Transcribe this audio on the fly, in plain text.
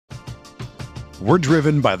We're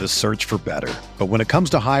driven by the search for better. But when it comes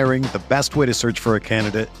to hiring, the best way to search for a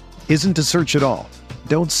candidate isn't to search at all.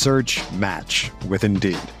 Don't search, match with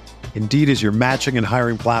Indeed. Indeed is your matching and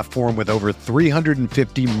hiring platform with over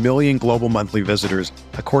 350 million global monthly visitors,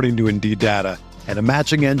 according to Indeed data, and a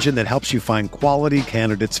matching engine that helps you find quality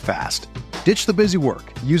candidates fast. Ditch the busy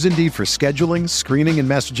work. Use Indeed for scheduling, screening, and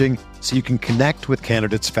messaging so you can connect with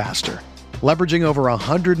candidates faster. Leveraging over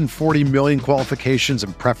 140 million qualifications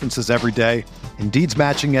and preferences every day, Indeed's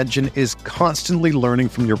matching engine is constantly learning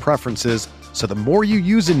from your preferences, so the more you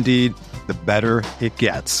use Indeed, the better it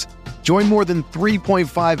gets. Join more than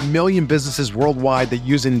 3.5 million businesses worldwide that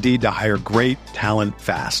use Indeed to hire great talent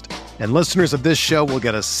fast. And listeners of this show will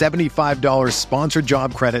get a $75 sponsored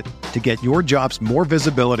job credit to get your jobs more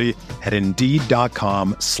visibility at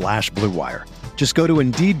Indeed.com/Blue Wire. Just go to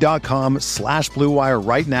Indeed.com/Blue Wire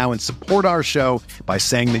right now and support our show by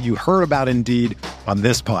saying that you heard about Indeed on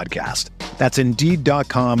this podcast. That's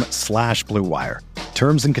Indeed.com/Blue Wire.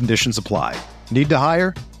 Terms and conditions apply. Need to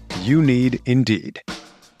hire? You need Indeed.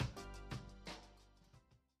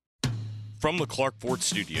 From the Clark Ford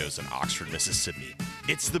Studios in Oxford, Mississippi,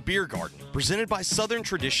 it's The Beer Garden, presented by Southern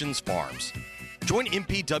Traditions Farms. Join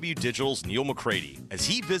MPW Digital's Neil McCready as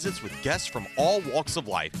he visits with guests from all walks of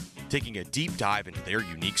life, taking a deep dive into their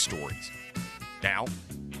unique stories. Now,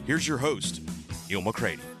 here's your host, Neil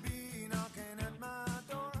McCready.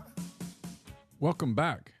 Welcome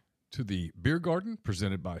back to the Beer Garden,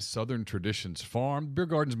 presented by Southern Traditions Farm. The Beer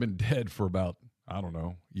Garden's been dead for about,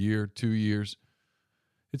 year, 2 years.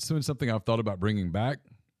 It's been something I've thought about bringing back,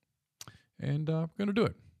 and we're going to do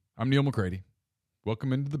it. I'm Neil McCready.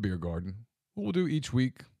 Welcome into the Beer Garden. What we'll do each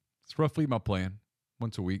week, it's roughly my plan,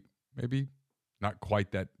 once a week, maybe not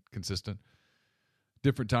quite that consistent.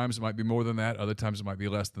 Different times it might be more than that. Other times it might be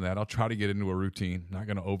less than that. I'll try to get into a routine. Not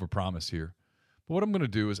going to overpromise here. But what I'm going to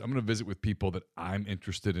do is I'm going to visit with people that I'm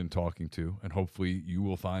interested in talking to, and hopefully you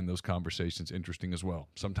will find those conversations interesting as well.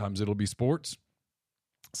 Sometimes it'll be sports.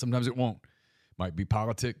 Sometimes it won't. It might be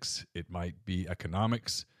politics. It might be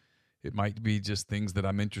economics. It might be just things that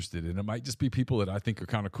I'm interested in. It might just be people that I think are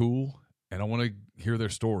kind of cool, and I want to hear their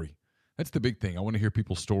story. That's the big thing. I want to hear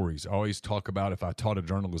people's stories. I always talk about, if I taught a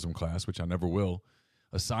journalism class, which I never will,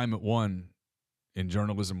 assignment 1 in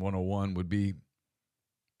Journalism 101 would be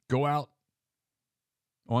go out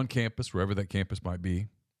on campus, wherever that campus might be,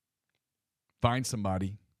 find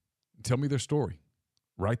somebody, tell me their story,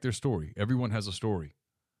 write their story. Everyone has a story,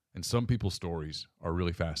 and some people's stories are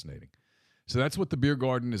really fascinating. So that's what the Beer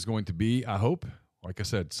Garden is going to be, I hope. Like I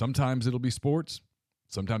said, sometimes it'll be sports.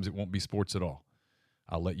 Sometimes it won't be sports at all.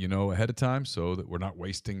 I'll let you know ahead of time so that we're not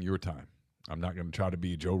wasting your time. I'm not going to try to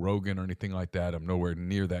be Joe Rogan or anything like that. I'm nowhere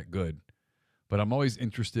near that good. But I'm always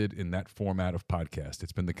interested in that format of podcast.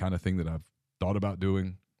 It's been the kind of thing that I've thought about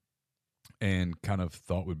doing and kind of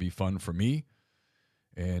thought would be fun for me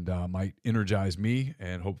and might energize me.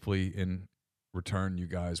 And hopefully in return, you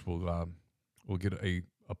guys will get a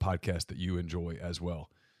podcast that you enjoy as well.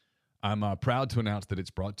 I'm proud to announce that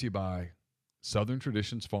it's brought to you by Southern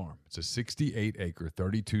Traditions Farm. It's a 68-acre,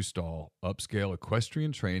 32-stall, upscale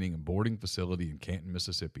equestrian training and boarding facility in Canton,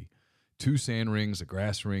 Mississippi. 2 sand rings, a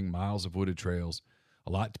grass ring, miles of wooded trails,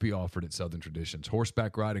 a lot to be offered at Southern Traditions.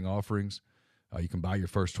 Horseback riding offerings. You can buy your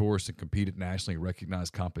first horse and compete at nationally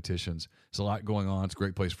recognized competitions. There's a lot going on. It's a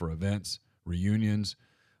great place for events, reunions,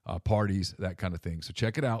 parties, that kind of thing. So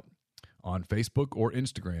check it out on Facebook or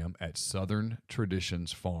Instagram at Southern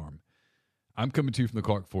Traditions Farm. I'm coming to you from the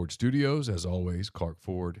Clark Ford Studios. As always, Clark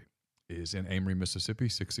Ford is in Amory, Mississippi,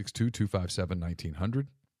 662-257-1900.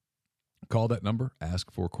 Call that number,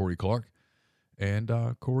 ask for Corey Clark, and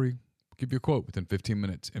Corey will give you a quote within 15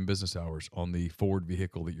 minutes in business hours on the Ford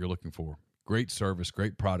vehicle that you're looking for. Great service,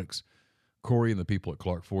 great products. Corey and the people at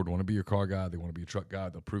Clark Ford want to be your car guy. They want to be your truck guy.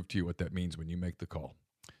 They'll prove to you what that means when you make the call.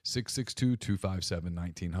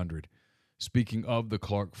 662-257-1900. Speaking of the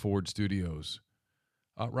Clark Ford Studios,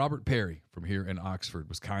 Robert Perry from here in Oxford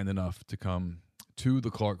was kind enough to come to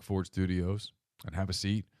the Clark Ford Studios and have a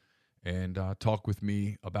seat and talk with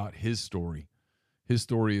me about his story. His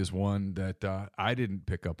story is one that I didn't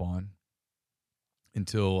pick up on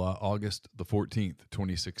until August the 14th,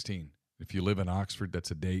 2016. If you live in Oxford,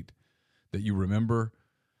 that's a date that you remember.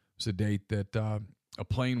 It's a date that a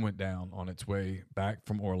plane went down on its way back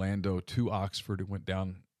from Orlando to Oxford. It went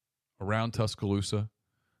down around Tuscaloosa.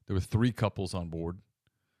 There were 3 couples on board.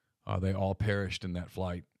 They all perished in that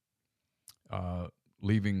flight,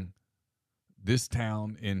 leaving this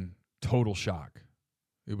town in total shock.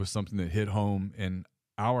 It was something that hit home in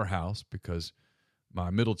our house because my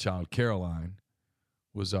middle child, Caroline,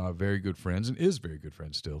 was very good friends and is very good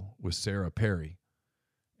friends still with Sarah Perry.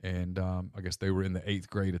 And I guess they were in the 8th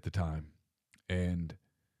grade at the time. And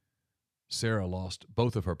Sarah lost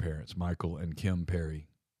both of her parents, Michael and Kim Perry,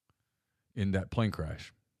 in that plane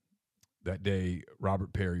crash. That day,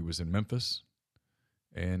 Robert Perry was in Memphis,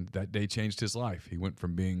 and that day changed his life. He went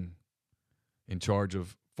from being in charge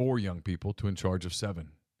of 4 young people to in charge of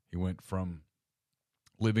 7. He went from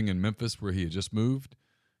living in Memphis, where he had just moved,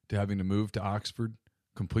 to having to move to Oxford,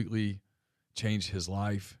 completely changed his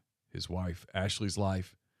life, his wife Ashley's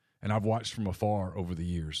life. And I've watched from afar over the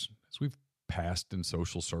years as we've passed in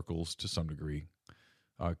social circles to some degree.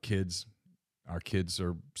 Our kids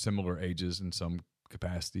are similar ages in some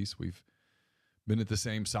capacities. We've been at the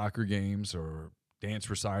same soccer games or dance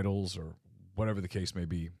recitals or whatever the case may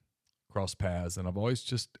be, crossed paths, and I've always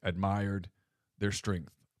just admired their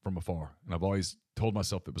strength from afar. And I've always told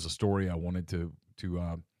myself it was a story I wanted to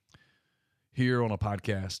hear on a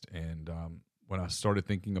podcast. And when I started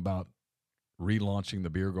thinking about relaunching the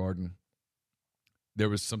Beer Garden, there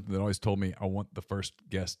was something that always told me I want the first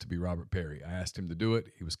guest to be Robert Perry. I asked him to do it.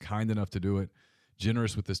 He was kind enough to do it,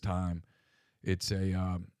 generous with his time. It's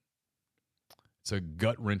a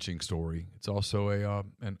gut-wrenching story. It's also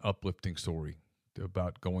an uplifting story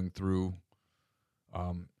about going through,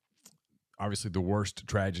 obviously, the worst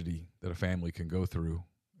tragedy that a family can go through,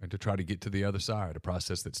 and to try to get to the other side, a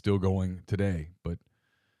process that's still going today. But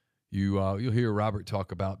you'll hear Robert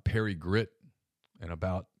talk about Perry grit, and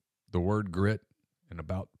about the word grit, and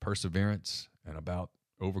about perseverance, and about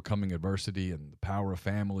overcoming adversity, and the power of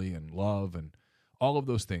family and love, and all of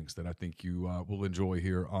those things that I think you will enjoy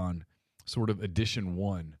here on sort of edition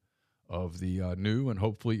 1 of the new and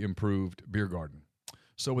hopefully improved Beer Garden.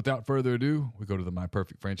 So without further ado, we go to the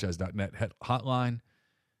MyPerfectFranchise.net hotline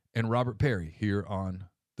and Robert Perry here on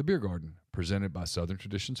the Beer Garden, presented by Southern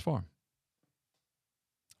Traditions Farm.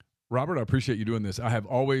 Robert, I appreciate you doing this. I have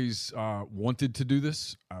always wanted to do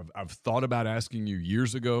this. I've thought about asking you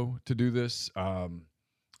years ago to do this, and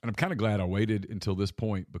I'm kind of glad I waited until this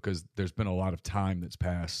point, because there's been a lot of time that's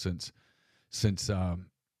passed since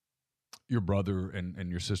your brother and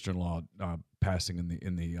your sister-in-law passing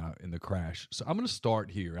in the crash. So I'm going to start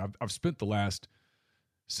here. I've spent the last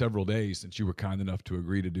several days since you were kind enough to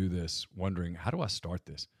agree to do this wondering, how do I start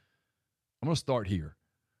this? I'm going to start here.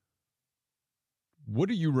 What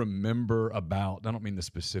do you remember about, I don't mean the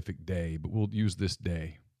specific day, but we'll use this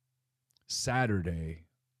day, Saturday,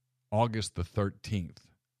 August the 13th,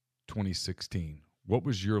 2016. What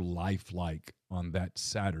was your life like on that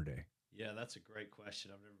Saturday? Yeah, that's a great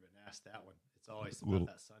question. I've never been asked that one. It's always about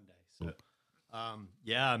that Sunday. So,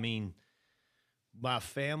 yeah, I mean, my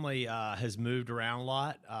family has moved around a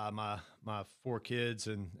lot. My 4 kids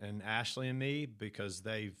and Ashley and me, because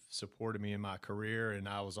they've supported me in my career, and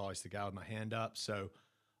I was always the guy with my hand up. So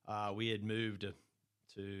we had moved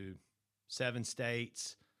to 7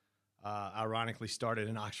 states. Ironically, started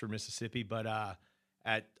in Oxford, Mississippi, but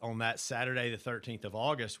on that Saturday, the 13th of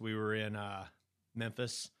August, we were in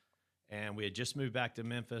Memphis. And we had just moved back to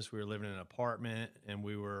Memphis. We were living in an apartment, and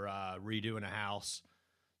we were redoing a house.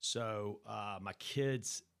 So my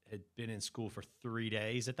kids had been in school for 3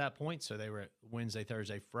 days at that point. So they were at Wednesday,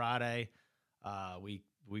 Thursday, Friday.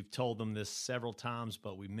 We've told them this several times,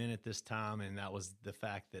 but we meant it this time, and that was the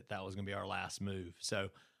fact that was going to be our last move. So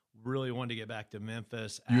really wanted to get back to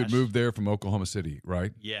Memphis. You had moved there from Oklahoma City,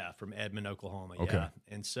 right? Yeah, from Edmond, Oklahoma. Okay. Yeah.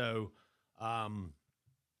 And so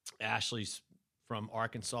Ashley's from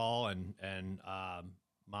Arkansas, and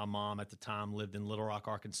my mom at the time lived in Little Rock,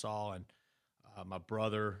 Arkansas, and my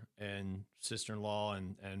brother and sister-in-law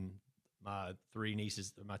and my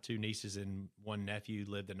 2 nieces and 1 nephew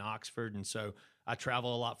lived in Oxford. And so I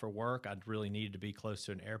travel a lot for work. I really needed to be close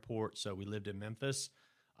to an airport, so we lived in Memphis.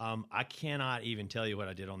 I cannot even tell you what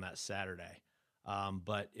I did on that Saturday,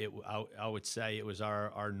 but I would say it was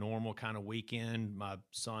our normal kind of weekend. My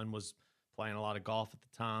son was playing a lot of golf at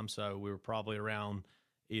the time, so we were probably around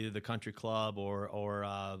either the country club or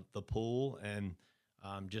the pool, and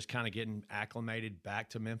just kind of getting acclimated back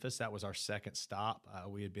to Memphis. That was our second stop.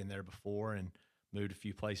 We had been there before and moved a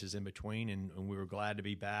few places in between, and we were glad to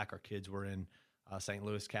be back. Our kids were in St.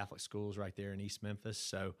 Louis Catholic schools right there in East Memphis.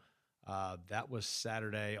 So that was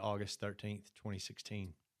Saturday, August 13th,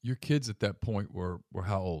 2016. Your kids at that point were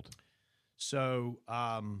how old? So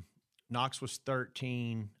Knox was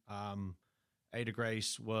 13. Ada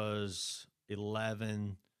Grace was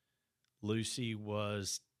 11. Lucy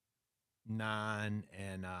was 9,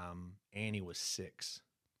 and Annie was 6.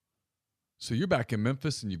 So you're back in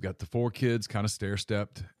Memphis, and you've got the 4 kids, kind of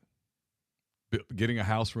stair-stepped, getting a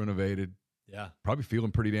house renovated. Yeah, probably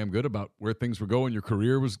feeling pretty damn good about where things were going. Your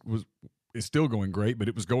career is still going great, but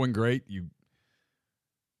it was going great.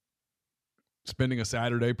 spending a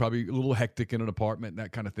Saturday, probably a little hectic in an apartment,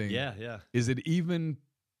 that kind of thing. Yeah, yeah. Is it even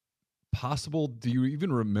possible? Do you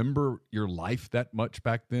even remember your life that much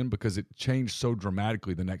back then? Because it changed so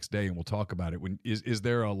dramatically the next day, and we'll talk about it. Is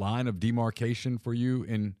there a line of demarcation for you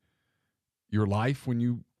in your life when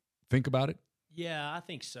you think about it? Yeah, I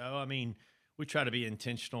think so. I mean, we try to be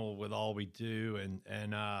intentional with all we do,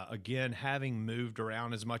 and again, having moved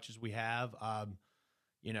around as much as we have,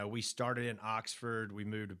 we started in Oxford, we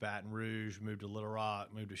moved to Baton Rouge, moved to Little Rock,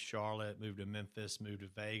 moved to Charlotte, moved to Memphis, moved to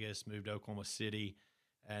Vegas, moved to Oklahoma City,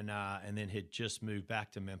 and then had just moved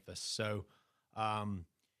back to Memphis. So,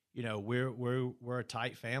 we're a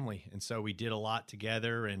tight family, and so we did a lot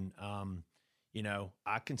together. And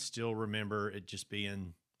I can still remember it just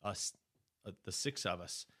being us, the six of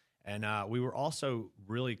us. And we were also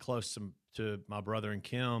really close to my brother and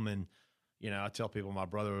Kim. And, I tell people my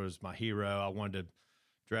brother was my hero. I wanted to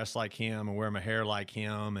dress like him and wear my hair like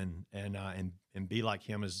him and be like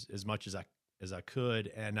him as much as I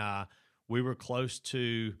could. And we were close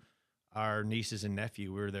to our nieces and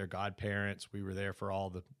nephew. We were their godparents. We were there for all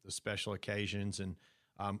the special occasions. And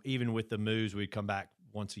even with the moves, we'd come back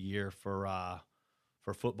once a year for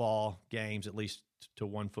football games, at least to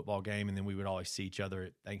one football game, and then we would always see each other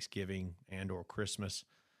at Thanksgiving and or Christmas.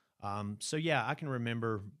 So yeah, I can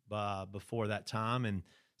remember before that time, and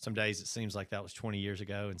some days it seems like that was 20 years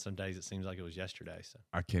ago, and some days it seems like it was yesterday. So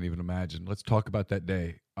I can't even imagine. Let's talk about that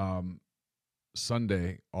day.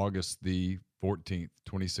 Sunday, August the 14th,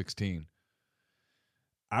 2016.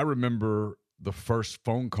 I remember the first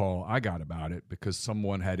phone call I got about it because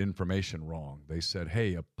someone had information wrong. They said,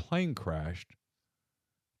 hey, a plane crashed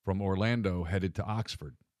from Orlando headed to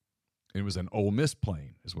Oxford. It was an Ole Miss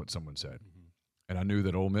plane, is what someone said. Mm-hmm. And I knew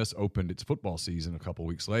that Ole Miss opened its football season a couple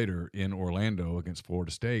weeks later in Orlando against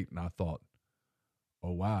Florida State. And I thought,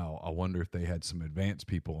 oh, wow, I wonder if they had some advanced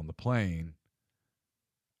people on the plane.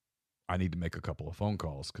 I need to make a couple of phone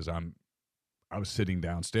calls because I was sitting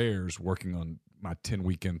downstairs working on my 10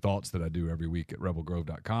 weekend thoughts that I do every week at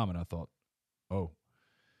rebelgrove.com. And I thought, oh.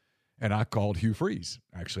 And I called Hugh Freeze.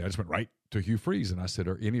 Actually, I just went right to Hugh Freeze, and I said,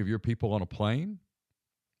 are any of your people on a plane?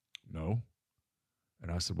 No.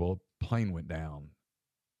 And I said, well, a plane went down.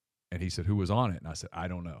 And he said, who was on it? And I said, I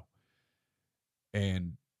don't know.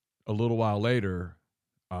 And a little while later,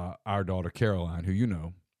 our daughter Caroline, who you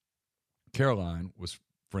know, Caroline was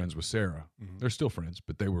friends with Sarah. Mm-hmm. They're still friends,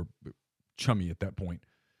 but they were chummy at that point.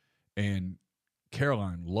 And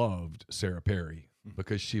Caroline loved Sarah Perry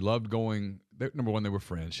because she loved going – number one, they were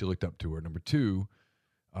friends. She looked up to her. Number two,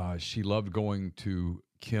 she loved going to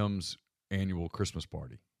Kim's annual Christmas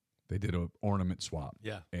party. They did an ornament swap.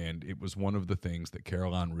 Yeah. And it was one of the things that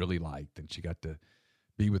Caroline really liked, and she got to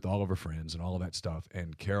be with all of her friends and all of that stuff.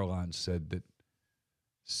 And Caroline said that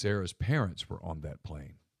Sarah's parents were on that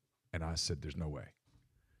plane. And I said, there's no way.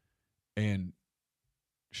 And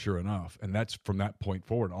sure enough, and that's from that point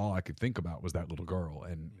forward, all I could think about was that little girl.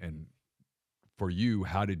 And for you,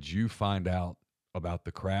 how did you find out about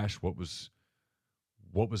the crash? What was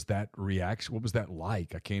that reaction? What was that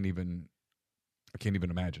like? I can't even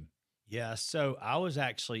imagine. Yeah, so I was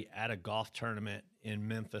actually at a golf tournament in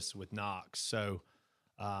Memphis with Knox. So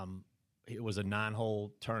it was a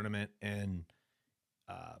 9-hole tournament, and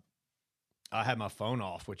I had my phone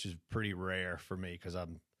off, which is pretty rare for me because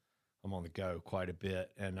I'm on the go quite a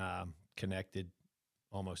bit and connected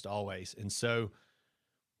almost always. And so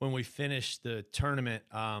when we finished the tournament,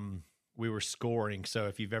 we were scoring. So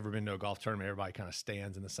if you've ever been to a golf tournament, everybody kind of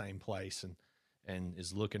stands in the same place and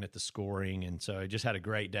is looking at the scoring. And so I just had a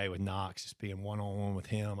great day with Knox, just being one-on-one with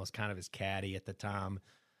him. I was kind of his caddy at the time,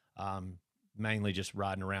 mainly just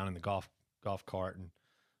riding around in the golf cart and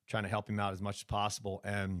trying to help him out as much as possible.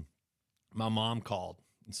 And my mom called.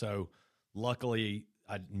 And so luckily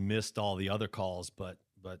I missed all the other calls, but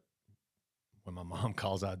when my mom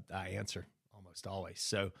calls, I answer almost always.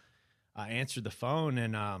 So I answered the phone,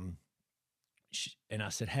 and I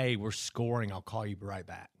said, hey, we're scoring. I'll call you right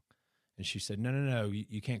back. And she said, no,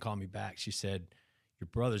 you can't call me back. She said, your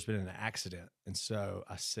brother's been in an accident. And so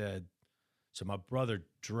I said, so my brother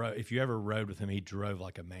drove, if you ever rode with him, he drove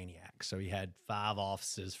like a maniac. So he had 5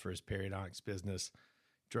 offices for his periodontics business,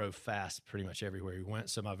 drove fast pretty much everywhere he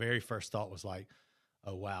went. So my very first thought was like,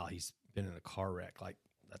 oh, wow, he's been in a car wreck. Like,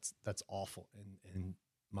 that's awful. And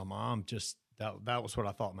my mom just, that was what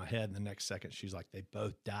I thought in my head. And the next second, she's like, they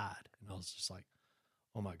both died. And I was just like,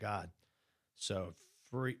 oh, my God. So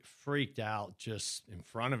freaked out just in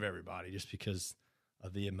front of everybody just because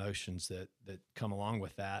of the emotions that come along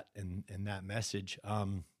with that and that message.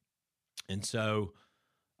 And so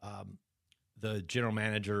the general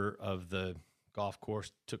manager of the golf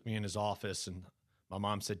course took me in his office, and my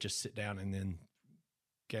mom said, just sit down and then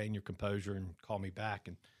gain your composure and call me back.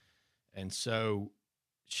 And so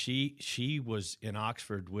she was in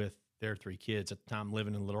Oxford with their 3 kids at the time,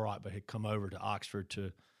 living in Little Rock, but had come over to Oxford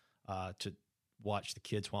to watch the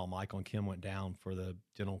kids while Michael and Kim went down for the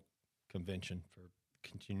dental convention for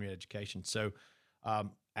continuing education. So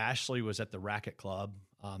Ashley was at the Racket Club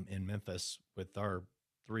in Memphis with our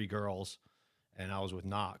 3 girls, and I was with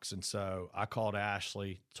Knox. And so I called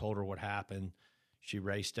Ashley, told her what happened. She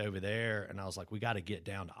raced over there, and I was like, we got to get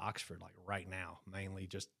down to Oxford like right now, mainly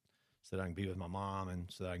just so that I can be with my mom and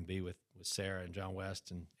so that I can be with Sarah and John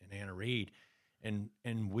West and Anna Reed. And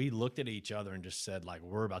we looked at each other and just said, like,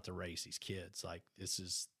 we're about to raise these kids. Like, this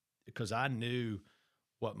is because I knew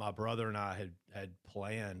what my brother and I had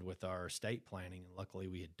planned with our estate planning, and luckily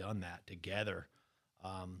we had done that together.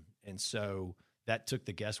 And so that took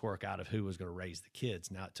the guesswork out of who was going to raise the kids.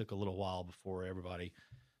 Now, it took a little while before everybody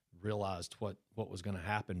realized what was going to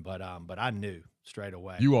happen, but I knew straight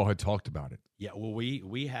away. You all had talked about it. Yeah, well,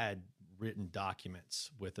 we had written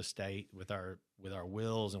documents with our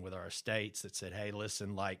wills and with our estates that said, hey,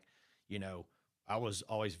 listen, like, you know, I was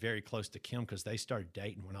always very close to Kim because they started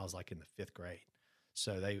dating when I was like in the 5th grade.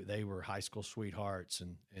 So they were high school sweethearts.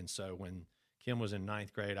 And so when Kim was in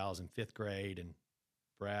 9th grade, I was in 5th grade, and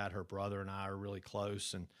Brad, her brother, and I are really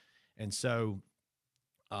close. And so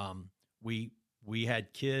we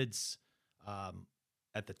had kids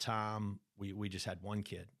at the time. We just had 1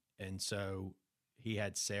 kid. And so he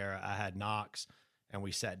had Sarah, I had Knox, and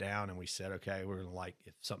we sat down and we said, okay, we're going to, like,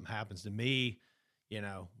 if something happens to me, you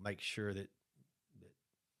know, make sure that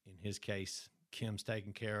in his case, Kim's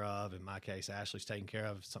taken care of. In my case, Ashley's taken care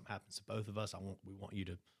of. If something happens to both of us, we want you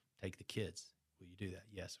to take the kids. Will you do that?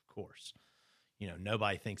 Yes, of course. You know,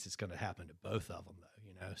 nobody thinks it's going to happen to both of them, though,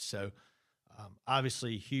 you know. So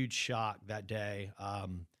obviously, huge shock that day.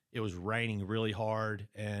 It was raining really hard,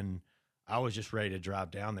 and I was just ready to drive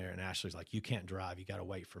down there. And Ashley's like, you can't drive. You got to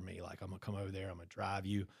wait for me. Like, I'm going to come over there. I'm going to drive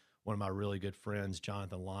you. One of my really good friends,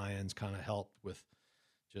 Jonathan Lyons, kind of helped with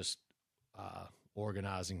just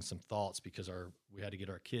organizing some thoughts because we had to get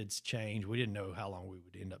our kids changed. We didn't know how long we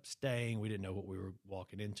would end up staying. We didn't know what we were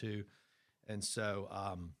walking into. And so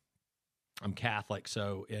I'm Catholic.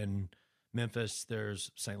 So in Memphis,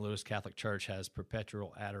 there's St. Louis Catholic Church has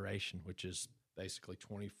perpetual adoration, which is basically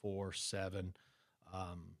 24/7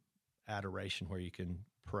 adoration where you can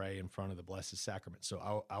pray in front of the Blessed Sacrament.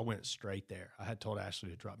 So I went straight there. I had told Ashley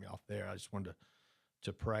to drop me off there. I just wanted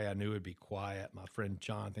to pray. I knew it'd be quiet. My friend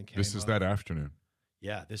Jonathan came This is up. That afternoon.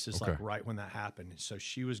 Yeah, this is Okay. like right when that happened. So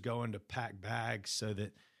she was going to pack bags so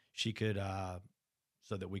that she could,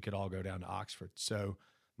 so that we could all go down to Oxford. So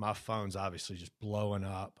my phone's obviously just blowing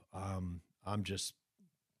up. I'm just,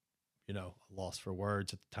 you know, lost for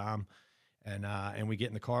words at the time. And we get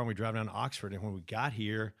in the car and we drive down to Oxford. And when we got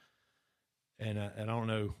here, and I don't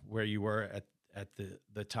know where you were at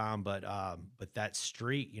the time, but that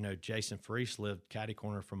street, you know, Jason Freese lived catty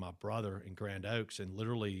corner from my brother in Grand Oaks, and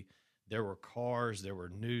literally there were cars, there were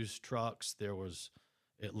news trucks,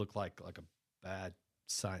 it looked like a bad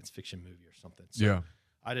science fiction movie or something. So Yeah.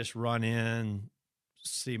 I just run in,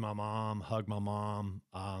 see my mom, hug my mom,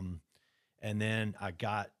 and then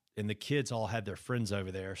and the kids all had their friends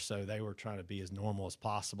over there, so they were trying to be as normal as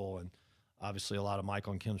possible. And obviously, a lot of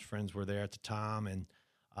Michael and Kim's friends were there at the time, and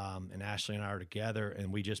Ashley and I are together,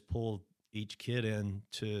 and we just pulled each kid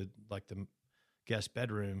into like the guest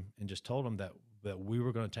bedroom and just told them that we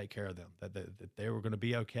were going to take care of them, that they were going to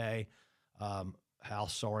be okay, how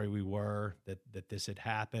sorry we were that this had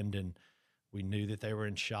happened, and we knew that they were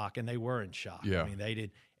in shock, and they were in shock. Yeah. I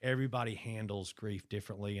mean, everybody handles grief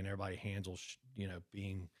differently, and everybody handles, you know,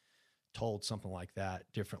 being told something like that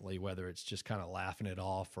differently, whether it's just kind of laughing it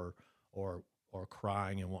off or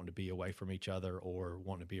crying and wanting to be away from each other or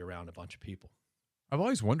wanting to be around a bunch of people. I've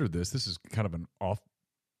always wondered this. This is kind of an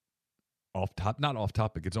not off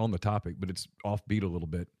topic. It's on the topic, but it's offbeat a little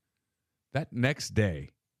bit. That next day,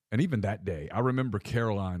 and even that day, I remember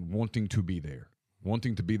Caroline wanting to be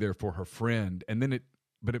there for her friend. And then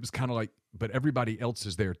but it was kind of like, but everybody else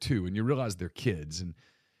is there too. And you realize they're kids.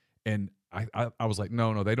 And I was like,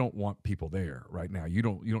 no, they don't want people there right now. You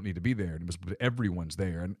don't need to be there. And but everyone's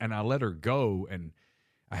there. And I let her go, and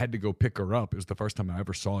I had to go pick her up. It was the first time I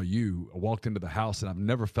ever saw you. I walked into the house, and I've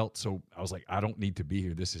never felt so, I was like, I don't need to be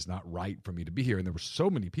here. This is not right for me to be here. And there were so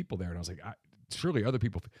many people there. And I was like, surely other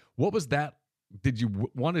people. What was that? Did you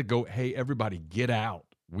want to go, hey, everybody get out?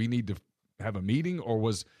 We need to have a meeting? Or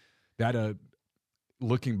was that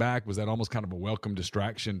looking back, was that almost kind of a welcome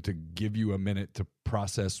distraction to give you a minute to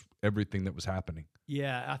process everything that was happening?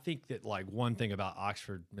 Yeah, I think that like one thing about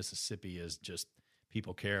Oxford, Mississippi is just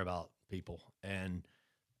people care about people. And,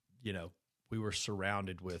 you know, we were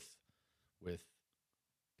surrounded with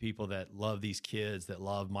people that love these kids, that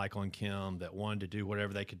love Michael and Kim, that wanted to do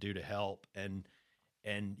whatever they could do to help. And,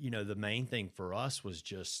 you know, the main thing for us was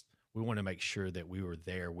just, we want to make sure that we were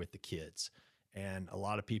there with the kids. And a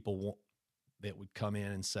lot of people that would come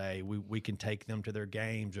in and say, we can take them to their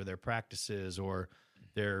games or their practices or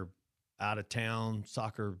their out of town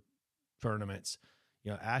soccer tournaments.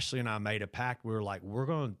 You know, Ashley and I made a pact. We were like, we're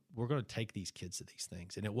going to take these kids to these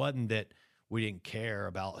things. And it wasn't that we didn't care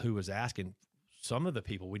about who was asking. Some of the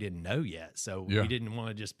people we didn't know yet. So we didn't want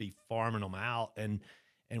to just be farming them out. And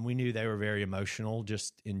we knew they were very emotional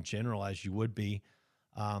just in general, as you would be.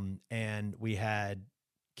 And we had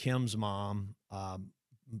Kim's mom,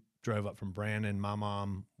 drove up from Brandon. My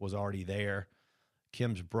mom was already there.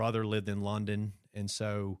 Kim's brother lived in London. And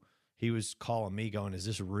so he was calling me going, is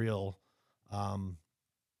this real?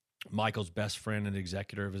 Michael's best friend and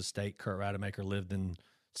executor of his estate, Kurt Rademacher, lived in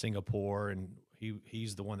Singapore, and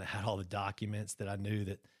he's the one that had all the documents that I knew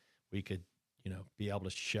that we could, you know, be able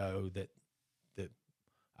to show that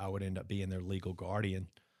I would end up being their legal guardian.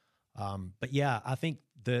 But yeah, I think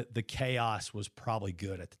the chaos was probably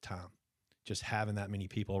good at the time, just having that many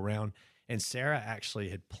people around. And Sarah actually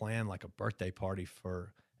had planned like a birthday party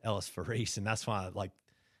for Ellis Faris, and that's why, like,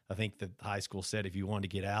 I think the high school said if you want to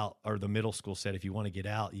get out, or the middle school said if you want to get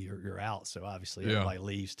out, you're out. So obviously everybody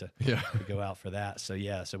leaves to go out for that. So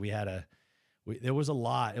yeah, so we had there was a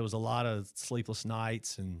lot. It was a lot of sleepless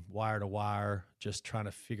nights and wire to wire, just trying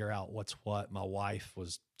to figure out what's what. My wife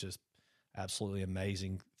was just absolutely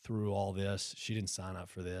amazing through all this. She didn't sign up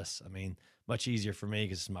for this. I mean, much easier for me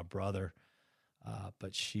because it's my brother.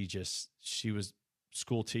 But she was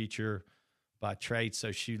school teacher by trade.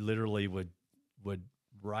 So she literally would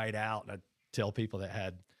write out, and I'd tell people that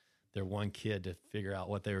had their one kid to figure out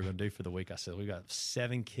what they were going to do for the week. I said, we got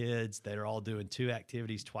 7 kids that are all doing 2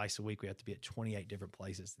 activities twice a week. We have to be at 28 different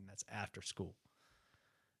places, and that's after school.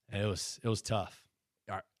 And it was tough.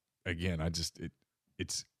 Again,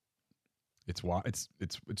 it's wild. It's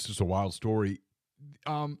just a wild story.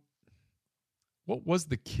 What was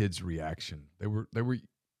the kids' reaction? They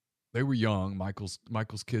were young. Michael's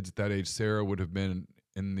kids at that age. Sarah would have been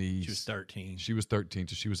she was 13. She was 13,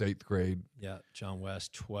 so she was 8th grade. Yeah, John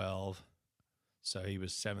West 12, so he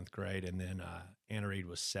was 7th grade, and then Anna Reed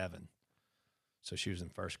was 7, so she was in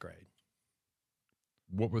 1st grade.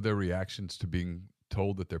 What were their reactions to being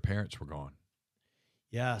told that their parents were gone?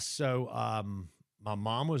 Yeah, so my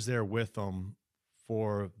mom was there with them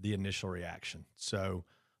for the initial reaction. So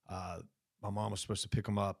my mom was supposed to pick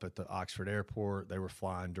them up at the Oxford airport. They were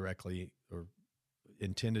flying directly, or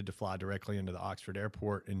intended to fly directly into the Oxford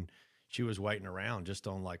airport, and she was waiting around just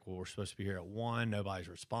on like, well, we're supposed to be here at 1, nobody's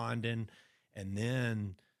responding. And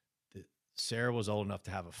then Sarah was old enough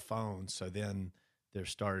to have a phone, so then there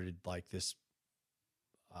started like this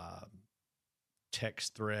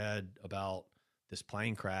text thread about this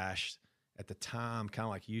plane crash. At the time, kind of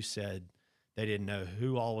like you said, they didn't know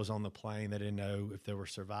who all was on the plane. They didn't know if there were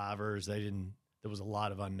survivors. There was a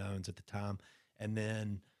lot of unknowns at the time. And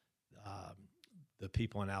then the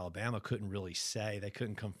people in Alabama couldn't really say. They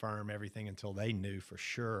couldn't confirm everything until they knew for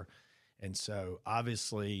sure. And so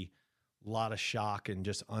obviously a lot of shock and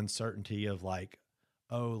just uncertainty of like,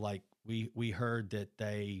 oh, like we heard that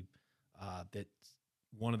that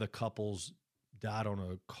one of the couples died on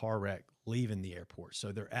a car wreck leaving the airport.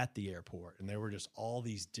 So they're at the airport, and there were just all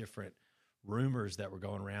these different rumors that were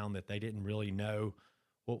going around that they didn't really know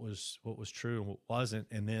what was true and what wasn't.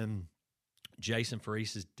 And then Jason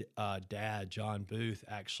Faris's dad, John Booth,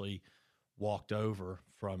 actually walked over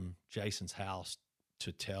from Jason's house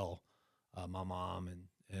to tell my mom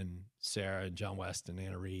and Sarah and John West and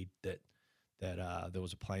Anna Reed that there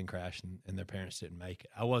was a plane crash and their parents didn't make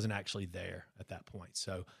it. I wasn't actually there at that point,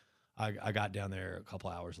 so I got down there a couple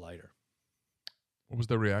hours later. What was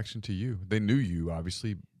their reaction to you? They knew you,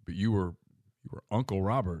 obviously, but you were Uncle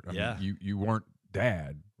Robert. I mean, you weren't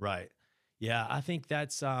Dad. Right. Yeah, I think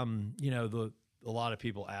that's a lot of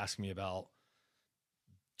people ask me about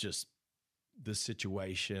just the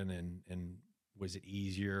situation and was it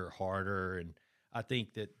easier or harder? And I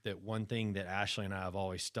think that one thing that Ashley and I have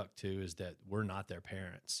always stuck to is that we're not their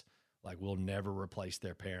parents. Like, we'll never replace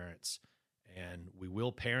their parents, and we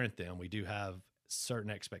will parent them. We do have certain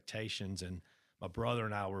expectations, and my brother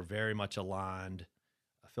and I were very much aligned.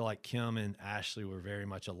 I feel like Kim and Ashley were very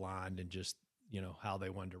much aligned in just, how they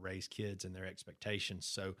wanted to raise kids and their expectations.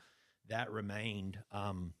 So that remained.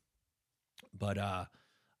 But I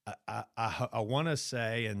want to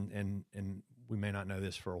say, and we may not know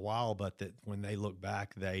this for a while, but that when they look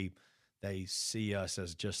back, they see us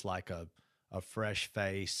as just like a a fresh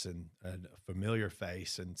face and a familiar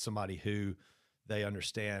face and somebody who they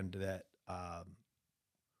understand that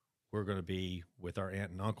we're going to be with our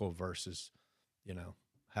aunt and uncle versus,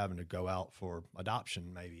 having to go out for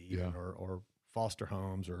adoption maybe even, or foster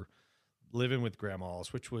homes or living with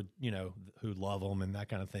grandmas, which would, who love them and that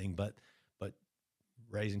kind of thing. But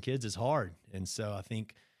raising kids is hard. And so I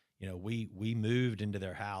think, we moved into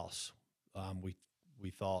their house. We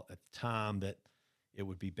thought at the time that it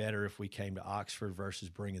would be better if we came to Oxford versus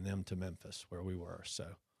bringing them to Memphis where we were. So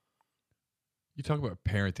you talk about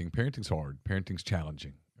parenting. Parenting's hard. Parenting's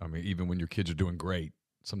challenging. I mean, even when your kids are doing great,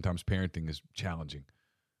 sometimes parenting is challenging.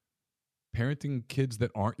 Parenting kids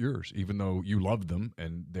that aren't yours, even though you love them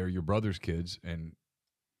and they're your brother's kids and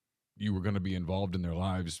you were going to be involved in their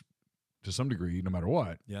lives to some degree, no matter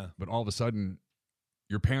what. Yeah. But all of a sudden,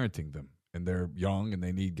 you're parenting them and they're young and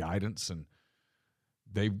they need guidance and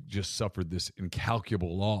they've just suffered this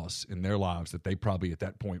incalculable loss in their lives that they probably at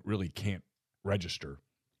that point really can't register.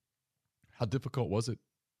 How difficult was it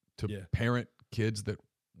to parent kids that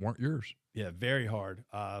weren't yours? Yeah, very hard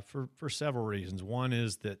for several reasons. One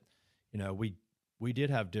is that, we did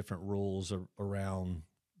have different rules around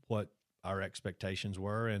what our expectations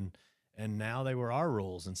were, and now they were our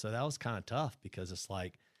rules. And so that was kind of tough because it's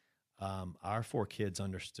like our 4 kids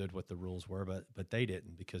understood what the rules were, but they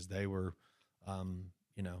didn't because they were,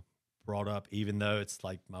 brought up, even though it's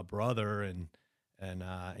like my brother and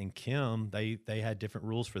Kim, they had different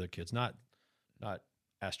rules for their kids, not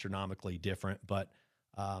astronomically different, but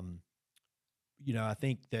I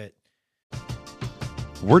think that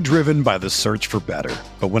We're driven by the search for better.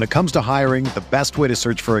 But when it comes to hiring, the best way to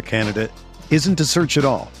search for a candidate isn't to search at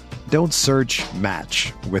all. Don't search,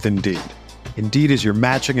 match with Indeed. Indeed is your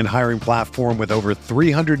matching and hiring platform with over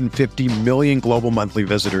 350 million global monthly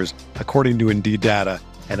visitors, according to Indeed data,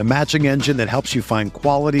 and a matching engine that helps you find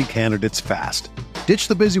quality candidates fast. Ditch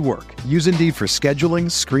the busy work. Use Indeed for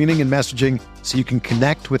scheduling, screening, and messaging so you can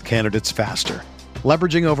connect with candidates faster.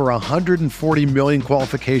 Leveraging over 140 million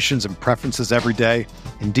qualifications and preferences every day,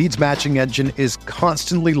 Indeed's matching engine is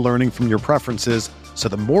constantly learning from your preferences, so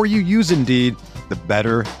the more you use Indeed, the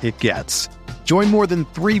better it gets. Join more than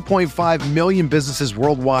 3.5 million businesses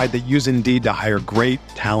worldwide that use Indeed to hire great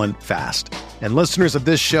talent fast. And listeners of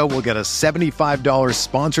this show will get a $75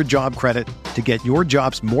 sponsored job credit to get your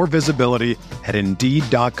jobs more visibility at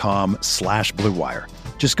Indeed.com/Blue Wire.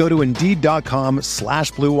 Just go to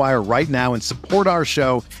Indeed.com/Blue Wire right now and support our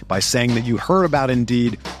show by saying that you heard about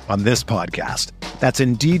Indeed on this podcast. That's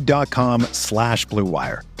Indeed.com/Blue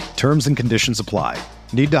Wire. Terms and conditions apply.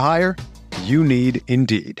 Need to hire? You need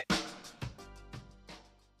Indeed.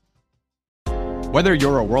 Whether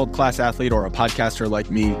you're a world-class athlete or a podcaster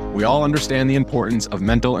like me, we all understand the importance of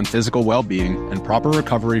mental and physical well-being and proper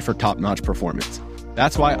recovery for top-notch performance.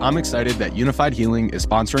 That's why I'm excited that Unified Healing is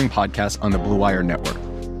sponsoring podcasts on the Blue Wire Network.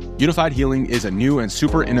 Unified Healing is a new and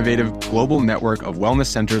super innovative global network of wellness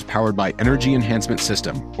centers powered by Energy Enhancement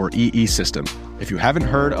System, or EE System. If you haven't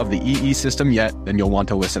heard of the EE System yet, then you'll want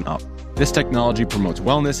to listen up. This technology promotes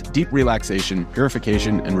wellness, deep relaxation,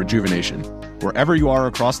 purification, and rejuvenation. Wherever you are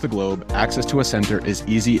across the globe, access to a center is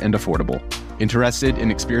easy and affordable. Interested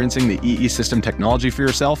in experiencing the EE System technology for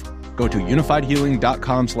yourself? Go to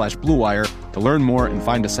unifiedhealing.com/Blue Wire to learn more and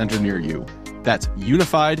find a center near you. That's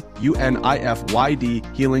unified,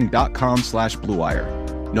 UNIFYD, healing.com/Blue Wire.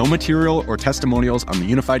 No material or testimonials on the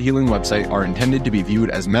Unified Healing website are intended to be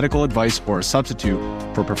viewed as medical advice or a substitute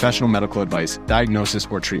for professional medical advice, diagnosis,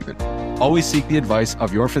 or treatment. Always seek the advice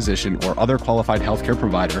of your physician or other qualified healthcare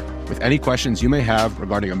provider with any questions you may have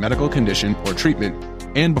regarding a medical condition or treatment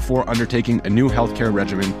and before undertaking a new healthcare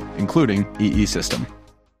regimen, including EE System.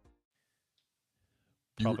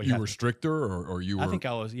 You were stricter or you were? I think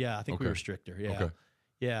I was, I think we were stricter. Yeah. Okay.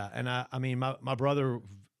 Yeah. And I mean, my brother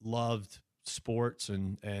loved sports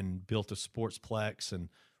and built a sportsplex and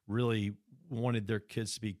really wanted their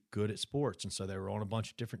kids to be good at sports. And so they were on a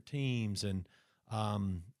bunch of different teams and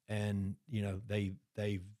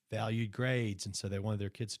they valued grades. And so they wanted their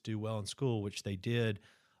kids to do well in school, which they did.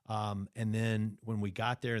 And then when we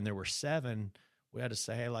got there and there were 7, we had to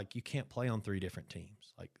say, hey, like, you can't play on 3 different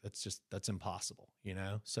teams. Like, that's impossible,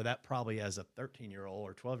 So that probably as a 13-year-old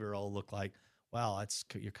or 12-year-old looked like, wow,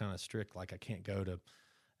 you're kind of strict. Like, I can't go to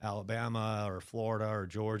Alabama or Florida or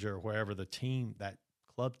Georgia or wherever that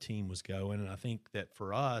club team was going. And I think that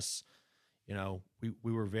for us,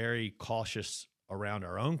 we were very cautious around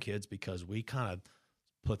our own kids because we kind of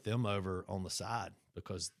put them over on the side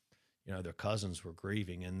because, their cousins were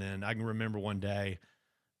grieving. And then I can remember one day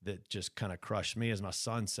that just kind of crushed me as my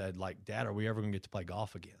son said, like, Dad, are we ever going to get to play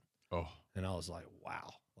golf again? Oh. And I was like, wow,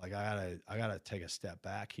 like I gotta take a step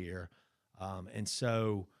back here. And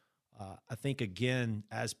so I think, again,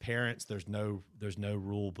 as parents, there's no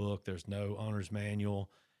rule book, there's no owner's manual,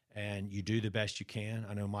 and you do the best you can.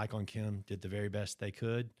 I know Michael and Kim did the very best they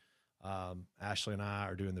could. Ashley and I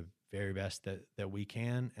are doing the very best that we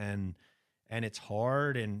can. And it's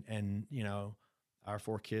hard. And, you know, our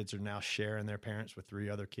 4 kids are now sharing their parents with 3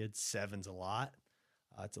 other kids. 7's a lot.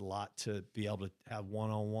 It's a lot to be able to have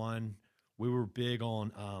one-on-one. We were big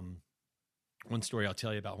on, one story I'll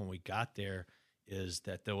tell you about when we got there is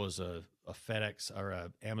that there was a FedEx or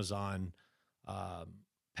a Amazon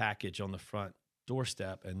package on the front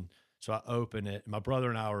doorstep. And so I opened it. My brother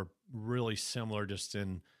and I were really similar, just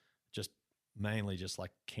mainly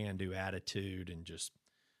like can-do attitude, and just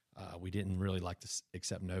we didn't really like to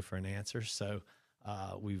accept no for an answer. So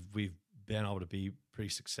we've been able to be pretty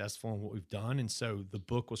successful in what we've done. And so the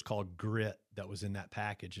book was called Grit, that was in that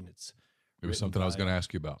package, and it was something I was going to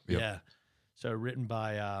ask you about. Yep. Yeah. So written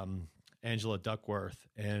by Angela Duckworth,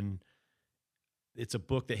 and it's a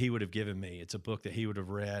book that he would have given me. It's a book that he would have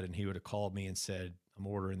read, and he would have called me and said, "I'm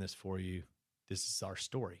ordering this for you. This is our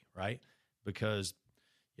story," right? Because,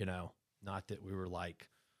 you know, not that we were like.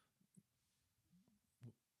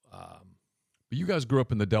 But you guys grew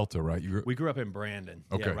up in the Delta, right? We grew up in Brandon,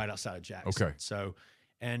 okay. Yeah, right outside of Jackson. Okay. So,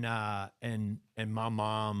 and my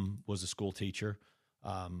mom was a school teacher,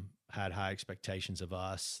 had high expectations of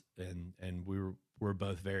us, and we were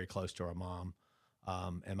both very close to our mom.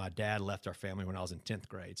 And my dad left our family when I was in 10th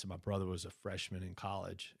grade, so my brother was a freshman in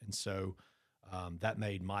college, and so that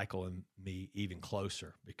made Michael and me even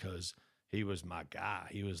closer because he was my guy.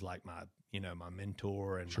 He was like my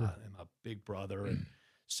mentor and sure. my big brother, and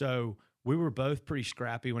so we were both pretty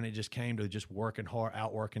scrappy when it just came to just working hard,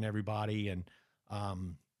 outworking everybody, and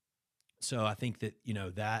so I think that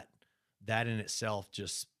that in itself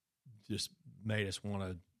just made us want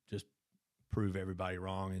to just prove everybody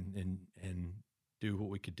wrong and do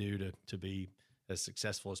what we could do to be as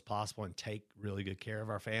successful as possible and take really good care of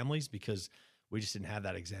our families, because we just didn't have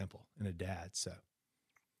that example in a dad.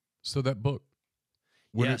 So that book,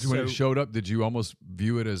 when it showed up, did you almost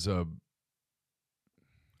view it as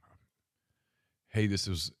hey, this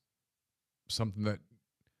is something that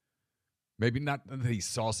maybe not that he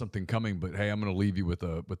saw something coming, but hey, I'm going to leave you with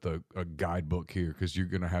a guidebook here because you're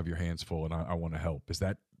going to have your hands full, and I want to help. Was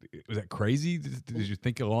that crazy? Did you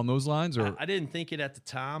think along those lines? Or I didn't think it at the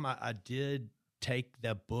time. I did take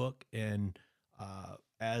that book, and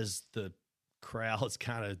as the crowds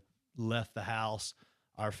kind of left the house,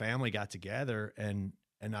 our family got together, and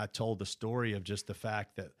I told the story of just the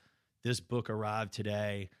fact that this book arrived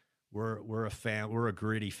today. We're a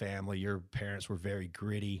gritty family. Your parents were very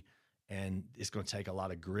gritty, and it's going to take a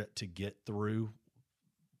lot of grit to get through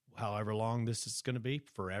however long this is going to be,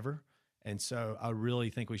 forever. And so I really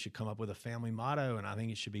think we should come up with a family motto, and I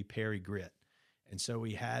think it should be Perry Grit. And so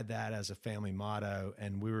we had that as a family motto,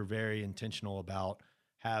 and we were very intentional about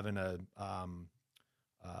having a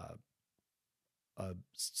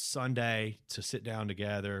Sunday to sit down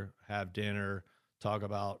together, have dinner, talk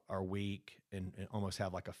about our week, and almost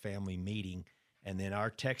have like a family meeting. And then our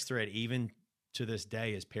text thread, even to this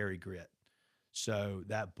day, is Perry Grit. So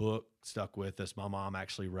that book stuck with us. My mom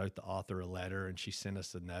actually wrote the author a letter, and she sent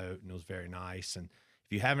us a note, and it was very nice. And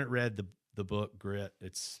if you haven't read the book Grit,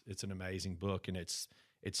 it's an amazing book, and it's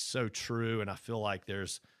so true. And I feel like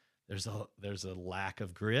there's a lack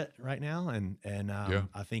of grit right now, and yeah.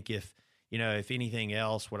 I think if anything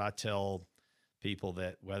else, what I tell people,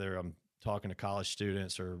 that whether I'm talking to college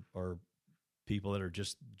students or people that are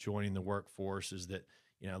just joining the workforce, is that,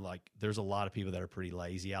 like, there's a lot of people that are pretty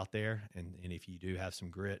lazy out there. And if you do have some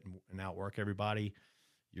grit and outwork everybody,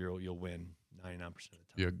 you'll win 99% of the time.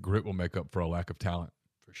 Yeah. Grit will make up for a lack of talent.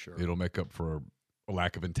 For sure. It'll make up for a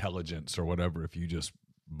lack of intelligence or whatever if you just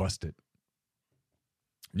bust it.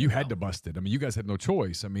 You had to bust it. I mean, you guys had no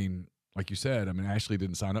choice. I mean, like you said, Ashley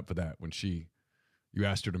didn't sign up for that when you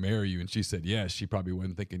asked her to marry you, and she said yes. She probably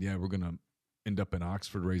wasn't thinking, yeah, we're going to end up in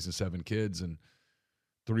Oxford raising 7 kids, and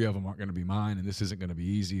 3 of them aren't going to be mine, and this isn't going to be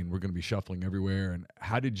easy, and we're going to be shuffling everywhere. And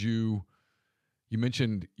how did you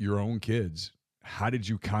mentioned your own kids. How did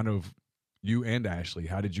you you and Ashley,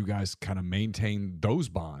 how did you guys kind of maintain those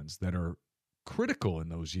bonds that are critical in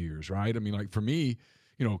those years, right? I mean, like for me,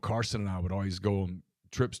 Carson and I would always go on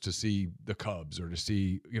trips to see the Cubs or to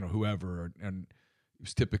see, whoever, and it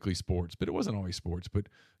was typically sports, but it wasn't always sports. But,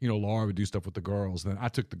 Laura would do stuff with the girls. Then I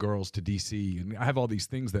took the girls to D.C., and I have all these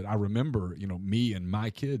things that I remember, me and my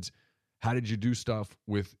kids. How did you do stuff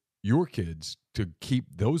with your kids to keep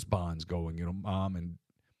those bonds going, mom and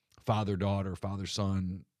father-daughter,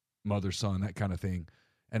 father-son, mother-son, that kind of thing,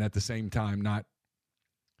 and at the same time not,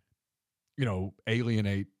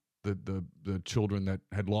 alienate the children that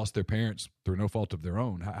had lost their parents through no fault of their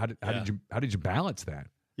own. How did you balance that?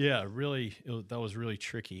 Yeah, really, that was really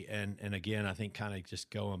tricky. And again, I think kind of just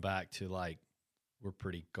going back to like, we're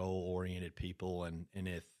pretty goal oriented people. And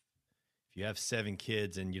if you have 7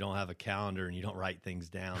 kids and you don't have a calendar and you don't write things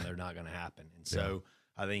down, they're not going to happen. And so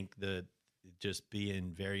I think just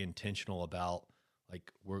being very intentional about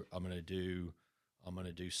like, I'm going to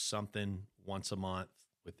do something once a month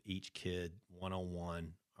with each kid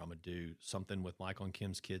one-on-one. I'm going to do something with Michael and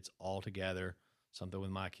Kim's kids all together, something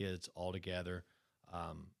with my kids all together.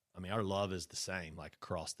 I mean, our love is the same, like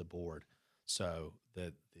across the board. So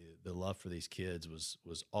the love for these kids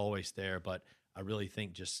was always there. But I really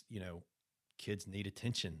think just, kids need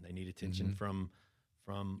attention. They need attention from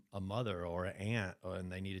a mother or an aunt,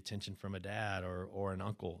 and they need attention from a dad or an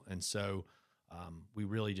uncle. And so we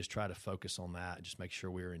really just try to focus on that, just make sure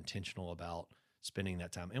we were intentional about spending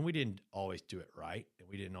that time. And we didn't always do it right, and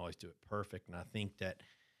we didn't always do it perfect. And I think that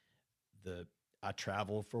I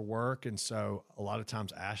traveled for work, and so a lot of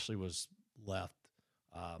times Ashley was left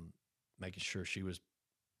making sure she was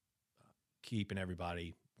keeping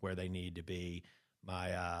everybody where they needed to be.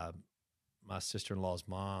 My sister-in-law's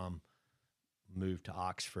mom moved to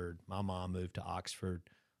Oxford. My mom moved to Oxford.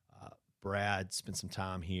 Brad spent some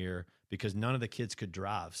time here because none of the kids could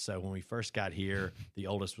drive. So when we first got here, the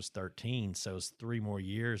oldest was 13. So it was 3 more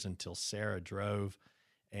years until Sarah drove.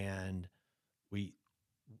 And we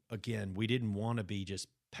didn't want to be just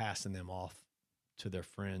passing them off to their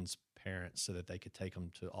friends' parents so that they could take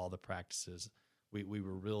them to all the practices. We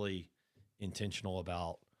were really intentional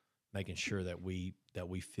about making sure that we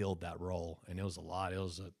filled that role. And it was a lot. It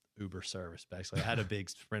was a Uber service, basically. I had a big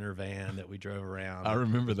Sprinter van that we drove around. I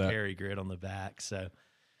remember that. Carry grid on the back. So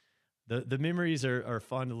the memories are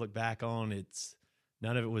fun to look back on.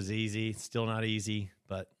 None of it was easy. It's still not easy,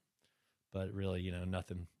 but really,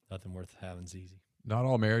 nothing worth having is easy. Not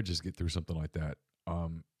all marriages get through something like that.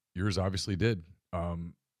 Yours obviously did. I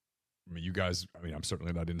mean, you guys, I'm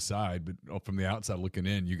certainly not inside, but from the outside looking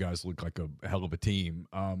in, you guys look like a hell of a team.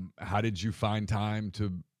 How did you find time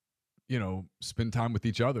to, spend time with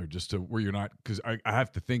each other just to where you're not, because I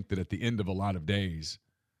have to think that at the end of a lot of days,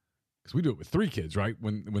 because we do it with 3 kids, right?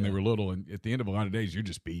 When they were little, and at the end of a lot of days, you're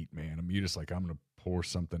just beat, man. I mean, you're just like, I'm going to pour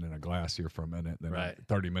something in a glass here for a minute. Then right.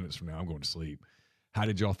 30 minutes from now, I'm going to sleep. How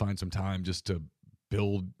did y'all find some time just to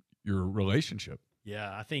build your relationship?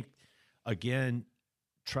 Yeah, I think, again,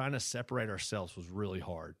 trying to separate ourselves was really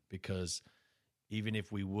hard because even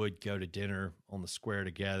if we would go to dinner on the square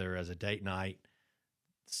together as a date night,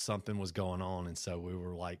 something was going on. And so we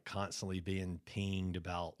were like constantly being pinged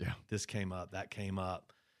about this came up, that came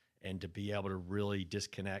up. And to be able to really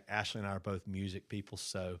disconnect. Ashley and I are both music people,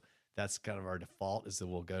 so that's kind of our default is that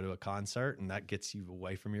we'll go to a concert, and that gets you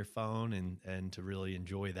away from your phone and to really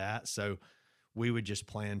enjoy that. So we would just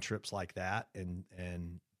plan trips like that, and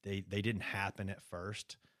they didn't happen at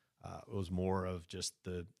first. It was more of just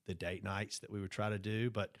the date nights that we would try to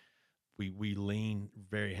do, but we lean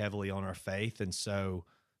very heavily on our faith, and so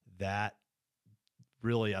that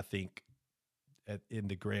really, I think, in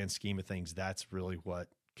the grand scheme of things, that's really what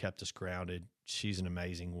kept us grounded. She's an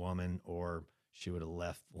amazing woman, or she would have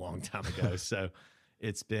left a long time ago. So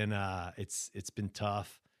it's been it's been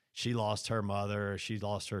tough. She lost her mother. She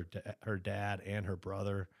lost her dad and her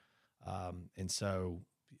brother, and so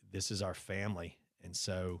this is our family. And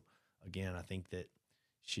so again, I think that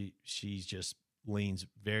she's just leans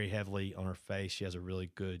very heavily on her faith. She has a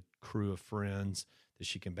really good crew of friends that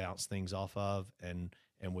she can bounce things off of, and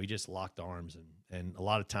we just locked arms, and a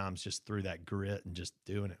lot of times just through that grit and just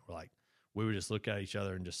doing it, we would just look at each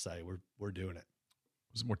other and just say, we're doing it.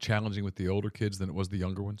 Was it more challenging with the older kids than it was the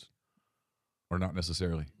younger ones, or not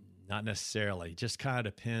necessarily? Not necessarily. Just kind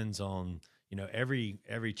of depends on,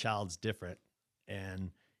 every child's different, and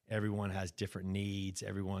everyone has different needs.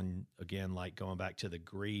 Everyone, again, like going back to the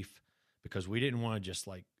grief, because we didn't want to just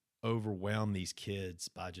like overwhelm these kids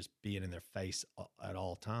by just being in their face at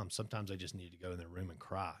all times. Sometimes they just need to go in their room and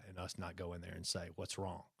cry, and us not go in there and say, what's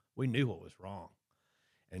wrong? We knew what was wrong.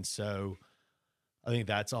 And so I think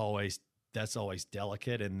that's always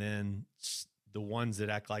delicate. And then the ones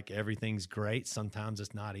that act like everything's great, sometimes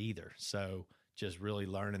it's not either. So just really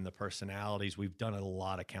learning the personalities. We've done a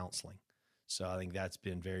lot of counseling. So I think that's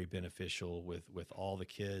been very beneficial with all the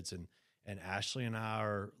kids. And Ashley and I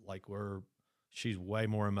are like, she's way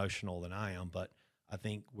more emotional than I am, but I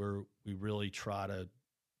think we really try to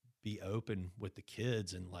be open with the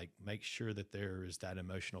kids and like make sure that there is that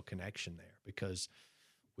emotional connection there, because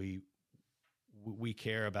we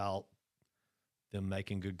care about them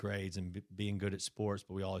making good grades and being good at sports,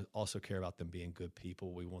 but we also care about them being good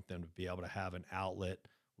people. We want them to be able to have an outlet.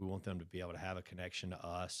 We want them to be able to have a connection to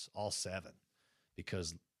us, all 7,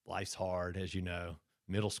 because life's hard, as you know.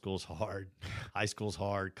 Middle school's hard, high school's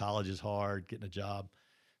hard, college is hard, getting a job.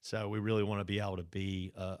 So we really want to be able to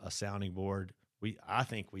be a sounding board. I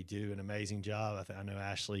think we do an amazing job. I know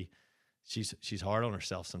Ashley, she's hard on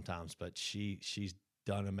herself sometimes, but she's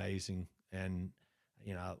done amazing. And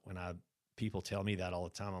when people tell me that all the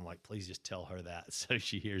time, I'm like, please just tell her that so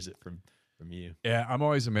she hears it from you. Yeah, I'm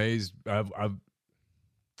always amazed. I've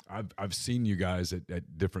seen you guys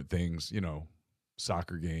at different things,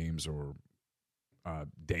 soccer games or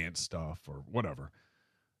dance stuff or whatever.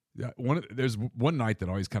 Yeah, there's one night that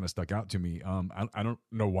always kind of stuck out to me. I don't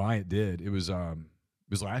know why it did. It was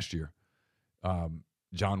last year.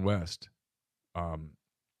 John West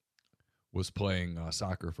was playing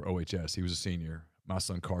soccer for OHS. He was a senior. My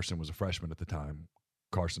son Carson was a freshman at the time.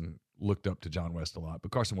 Carson looked up to John West a lot,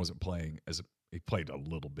 but Carson wasn't playing he played a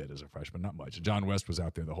little bit as a freshman, not much. John West was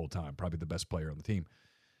out there the whole time, probably the best player on the team.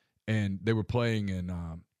 And they were playing in,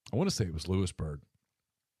 I want to say it was Lewisburg.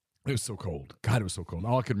 It was so cold. God, it was so cold.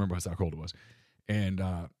 All I could remember was how cold it was. And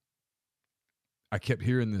I kept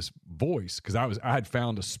hearing this voice because I had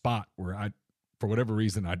found a spot where for whatever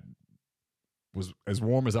reason, I was as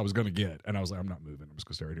warm as I was going to get. And I was like, I'm not moving. I'm just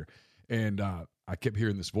going to stay right here. And I kept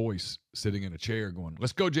hearing this voice sitting in a chair going,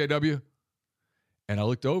 let's go, JW. And I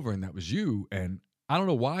looked over and that was you. And I don't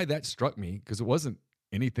know why that struck me because it wasn't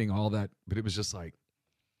anything all that, but it was just like,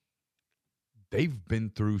 they've been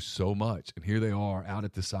through so much. And here they are out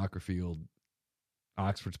at the soccer field.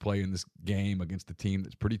 Oxford's playing this game against a team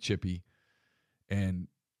that's pretty chippy. And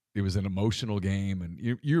it was an emotional game. And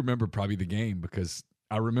you remember probably the game because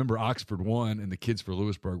I remember Oxford won and the kids for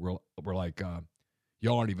Lewisburg were like,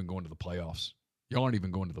 y'all aren't even going to the playoffs. Y'all aren't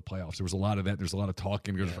even going to the playoffs. There was a lot of that. There's a lot of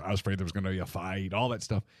talking. Yeah. I was afraid there was going to be a fight, all that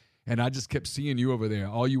stuff. And I just kept seeing you over there.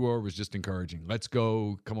 All you were was just encouraging. Let's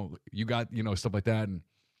go. Come on. You got, stuff like that. And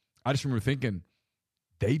I just remember thinking,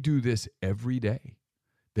 they do this every day.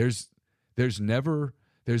 There's never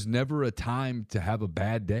a time to have a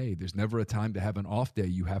bad day. There's never a time to have an off day.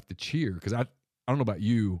 You have to cheer. Because I don't know about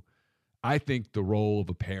you. I think the role of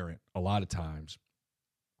a parent, a lot of times,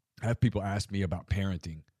 I have people ask me about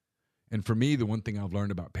parenting. And for me, the one thing I've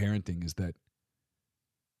learned about parenting is that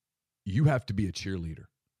you have to be a cheerleader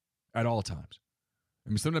at all times. I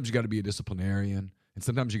mean, sometimes you got to be a disciplinarian, and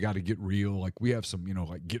sometimes you got to get real. Like we have some,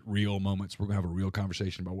 like get real moments. We're gonna have a real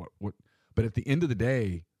conversation about what. But at the end of the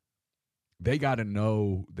day, they got to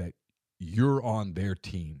know that you're on their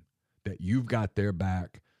team, that you've got their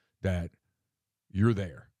back, that you're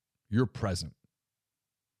there, you're present.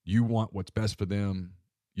 You want what's best for them.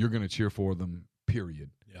 You're going to cheer for them, period.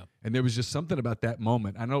 Yeah. And there was just something about that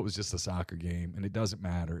moment. I know it was just a soccer game, and it doesn't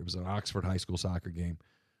matter. It was an Oxford High School soccer game.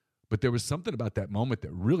 But there was something about that moment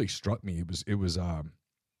that really struck me. It was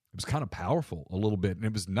kind of powerful a little bit, and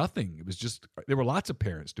it was nothing. It was just there were lots of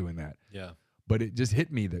parents doing that. Yeah. But it just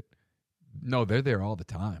hit me that, no, they're there all the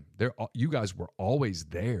time. You guys were always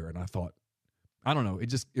there, and I thought, I don't know,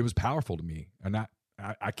 it was powerful to me. And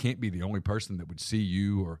I can't be the only person that would see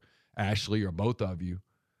you or Ashley or both of you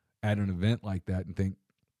at an event like that and think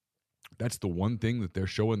that's the one thing that they're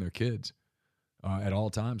showing their kids at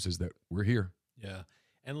all times is that we're here. Yeah.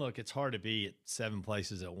 And look, it's hard to be at 7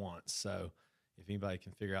 places at once. So if anybody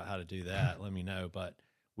can figure out how to do that, let me know. But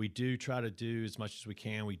we do try to do as much as we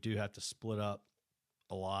can. We do have to split up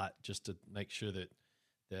a lot just to make sure that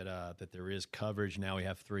there is coverage. Now we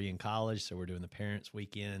have 3 in college, so we're doing the parents'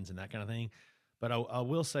 weekends and that kind of thing. But I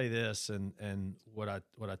will say this, and what I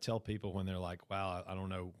tell people when they're like, wow, I don't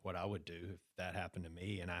know what I would do if that happened to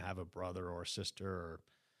me and I have a brother or a sister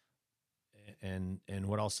and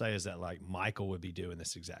what I'll say is that like Michael would be doing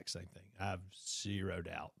this exact same thing. I have 0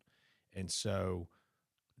 doubt. And so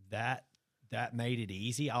that made it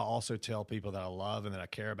easy. I'll also tell people that I love and that I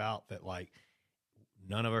care about that like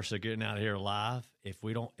none of us are getting out of here alive. If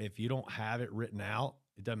you don't have it written out,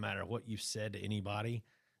 it doesn't matter what you've said to anybody.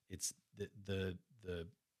 It's the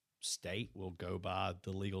state will go by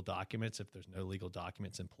the legal documents. If there's no legal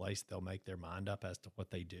documents in place, they'll make their mind up as to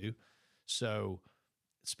what they do. So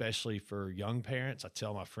especially for young parents, I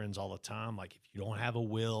tell my friends all the time, like if you don't have a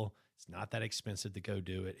will, it's not that expensive to go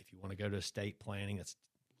do it. If you want to go to estate planning, it's a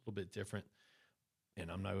little bit different.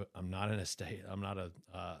 And I'm not a state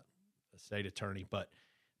attorney, but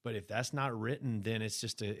if that's not written, then it's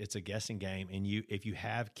just it's a guessing game. And if you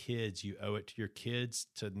have kids, you owe it to your kids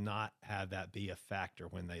to not have that be a factor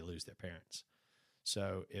when they lose their parents.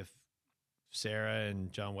 So if Sarah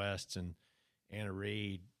and John West and Anna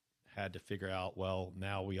Reed had to figure out, well,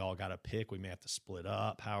 now we all got to pick, we may have to split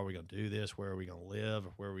up. How are we going to do this? Where are we going to live?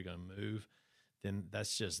 Or where are we going to move? then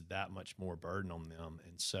that's just that much more burden on them.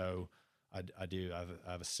 And so I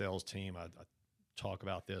have a sales team. I talk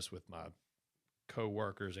about this with my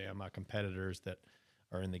coworkers and my competitors that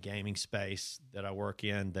are in the gaming space that I work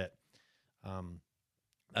in, that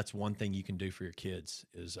that's one thing you can do for your kids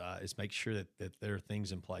is make sure that there are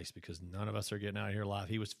things in place, because none of us are getting out of here alive.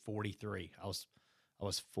 He was 43. I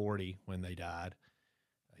was 40 when they died.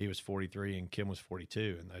 He was 43 and Kim was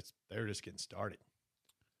 42, and they were just getting started.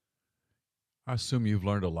 I assume you've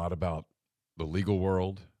learned a lot about the legal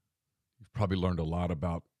world. You've probably learned a lot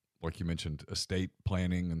about, like you mentioned, estate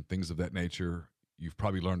planning and things of that nature. You've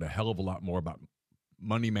probably learned a hell of a lot more about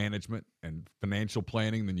money management and financial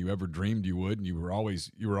planning than you ever dreamed you would. And you were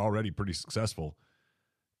already pretty successful.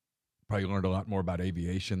 Probably learned a lot more about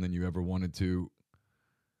aviation than you ever wanted to.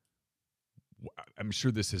 I'm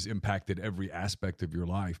sure this has impacted every aspect of your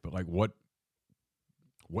life, but like what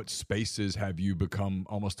spaces have you become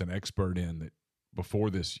almost an expert in that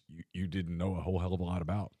before this you didn't know a whole hell of a lot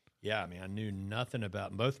about? Yeah, I mean, I knew nothing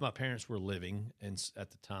about. Both my parents were living, and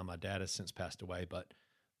at the time, my dad has since passed away. But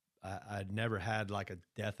I'd never had like a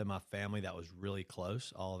death in my family that was really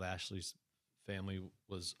close. All of Ashley's family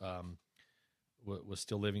was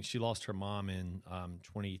still living. She lost her mom in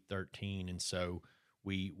 2013, and so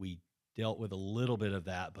we dealt with a little bit of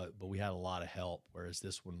that, but we had a lot of help. Whereas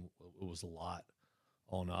this one, it was a lot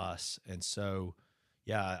on us, and so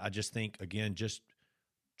yeah, I just think again, just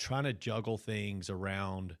trying to juggle things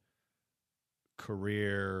around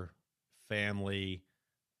career, family,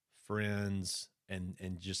 friends,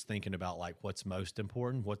 and just thinking about like what's most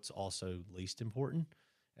important, what's also least important.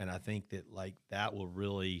 And I think that like that will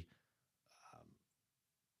really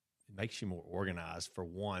it makes you more organized, for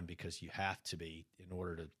one, because you have to be in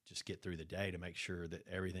order to just get through the day to make sure that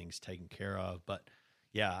everything's taken care of. But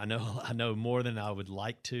yeah, I know more than I would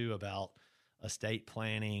like to about estate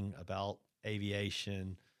planning, about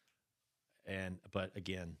aviation, but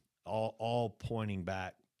again, all pointing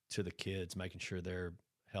back to the kids, making sure they're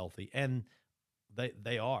healthy. And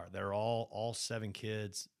they're all 7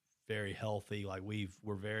 kids, very healthy. Like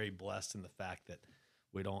we're very blessed in the fact that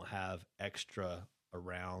we don't have extra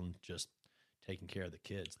around just taking care of the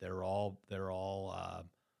kids. They're all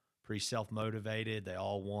pretty self-motivated. They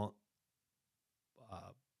all want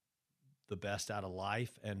the best out of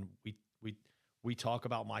life. And we talk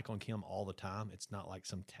about Michael and Kim all the time. It's not like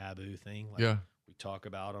some taboo thing. Like, yeah. We talk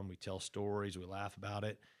about them. We tell stories. We laugh about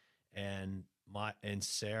it. And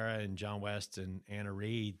Sarah and John West and Anna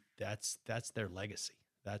Reed, that's their legacy.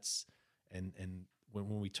 And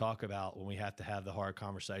when we talk about, when we have to have the hard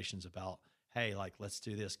conversations about, hey, like, let's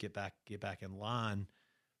do this, get back in line.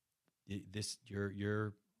 This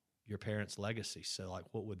your parents' legacy. So like,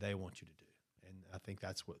 what would they want you to do? And I think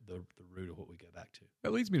that's what the root of what we go back to.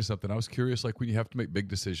 That leads me to something. I was curious, like when you have to make big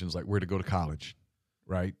decisions, like where to go to college,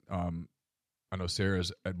 right? I know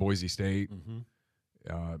Sarah's at Boise State. Mm-hmm.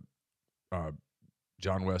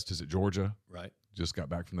 John West is at Georgia. Right. Just got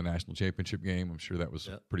back from the national championship game. I'm sure that was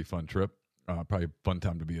a pretty fun trip. Probably a fun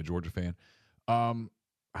time to be a Georgia fan.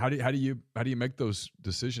 How do you make those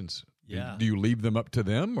decisions? Yeah. Do you leave them up to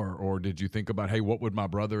them, or did you think about, hey, what would my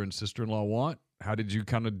brother and sister-in-law want? How did you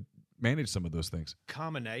kind of manage some of those things?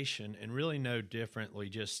 Combination, and really no different.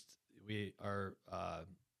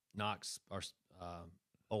 Knox, our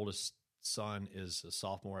oldest son, is a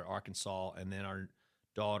sophomore at Arkansas, and then our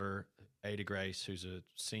daughter, Ada Grace, who's a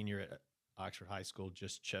senior at Oxford High School,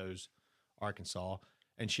 just chose Arkansas.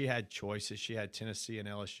 And she had choices. She had Tennessee and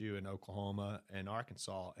LSU and Oklahoma and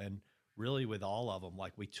Arkansas. And really with all of them,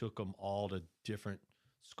 like we took them all to different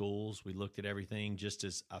schools. We looked at everything just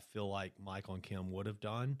as I feel like Michael and Kim would have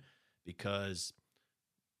done, because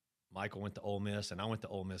Michael went to Ole Miss and I went to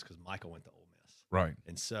Ole Miss because Michael went to Ole Miss. Right.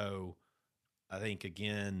 And so I think,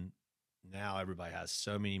 again, now everybody has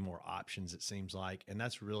so many more options, it seems like. And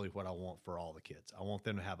that's really what I want for all the kids. I want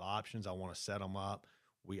them to have options. I want to set them up.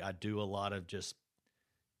 I do a lot of just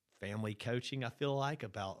family coaching, I feel like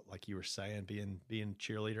you were saying, being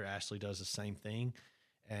cheerleader. Ashley does the same thing.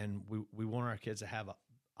 And we want our kids to have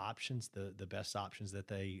options, the best options that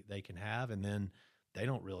they can have. And then they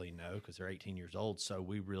don't really know because they're 18 years old. So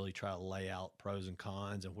we really try to lay out pros and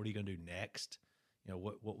cons and what are you going to do next? You know,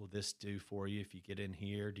 what will this do for you if you get in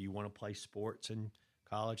here? Do you want to play sports in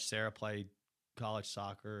college? Sarah played college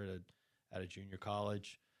soccer at a junior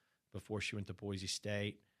college before she went to Boise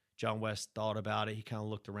State. John West thought about it. He kind of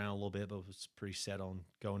looked around a little bit, but was pretty set on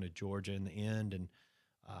going to Georgia in the end.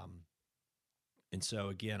 And so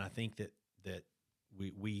again, I think that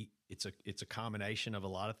it's a combination of a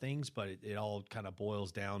lot of things, but it all kind of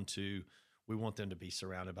boils down to, we want them to be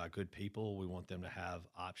surrounded by good people. We want them to have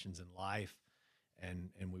options in life. and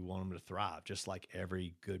we want them to thrive, just like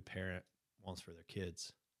every good parent wants for their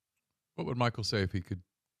kids. What would Michael say if he could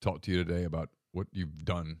talk to you today about what you've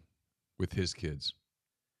done with his kids?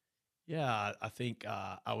 Yeah, I think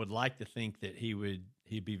I would like to think that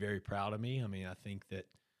he'd be very proud of me. I mean, I think that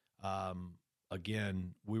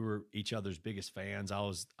again, we were each other's biggest fans.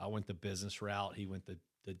 I went the business route, he went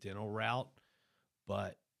the dental route,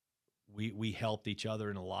 but we helped each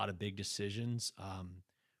other in a lot of big decisions.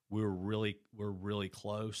 We're really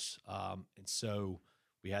close, and so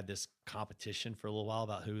we had this competition for a little while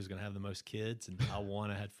about who was going to have the most kids, and I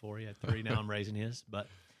won. I had 4, he had 3. Now I'm raising his, but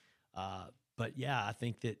yeah, I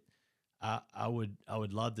think that I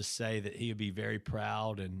would love to say that he would be very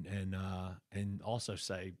proud and also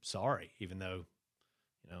say sorry, even though,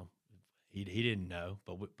 he didn't know,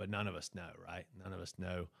 but none of us know, right? None of us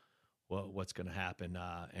know what's going to happen,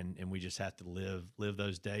 and we just have to live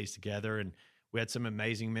those days together. And we had some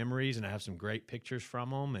amazing memories, and I have some great pictures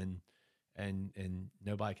from them, and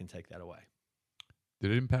nobody can take that away.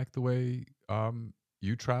 Did it impact the way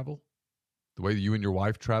you travel, the way you and your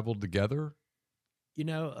wife traveled together?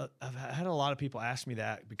 I've had a lot of people ask me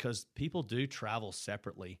that because people do travel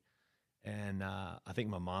separately. And I think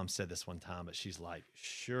my mom said this one time, but she's like,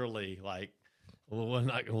 surely, we're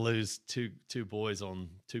not going to lose two boys on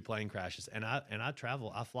 2 plane crashes. And I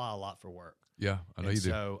travel, I fly a lot for work. Yeah, I know you do.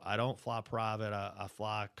 So I don't fly private, I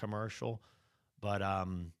fly commercial. But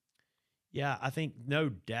yeah, I think no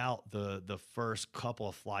doubt the first couple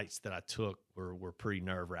of flights that I took were pretty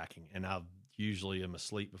nerve-wracking. And I usually am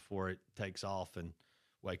asleep before it takes off and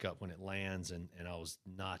wake up when it lands, and I was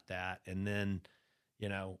not that. And then,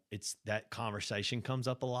 it's that conversation comes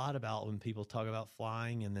up a lot about when people talk about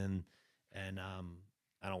flying, and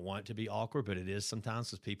I don't want it to be awkward, but it is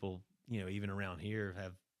sometimes, because people, even around here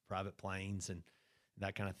have private planes and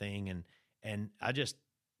that kind of thing. And I just,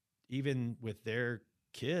 even with their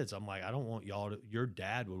kids, I'm like, I don't want y'all your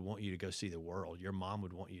dad would want you to go see the world. Your mom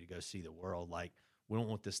would want you to go see the world. Like, we don't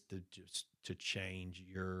want this to change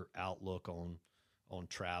your outlook on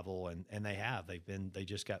travel. And they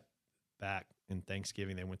just got back in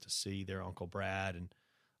Thanksgiving. They went to see their Uncle Brad and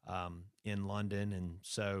in London. And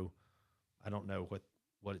so I don't know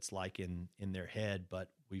what it's like in their head, but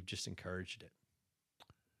we've just encouraged it.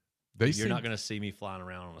 You're not going to see me flying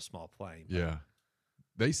around on a small plane. Yeah.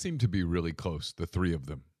 They seem to be really close, the 3 of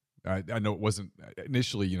them. I know it wasn't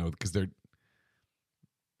initially, because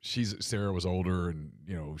Sarah was older, and,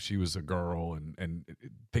 she was a girl, and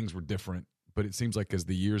things were different. But it seems like as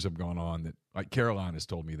the years have gone on, that, like, Caroline has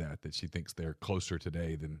told me that she thinks they're closer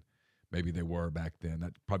today than maybe they were back then.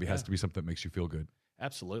 That probably has to be something that makes you feel good.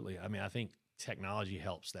 Absolutely. I mean, I think technology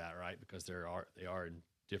helps that, right? Because they are in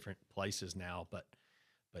different places now, but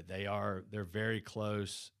they're very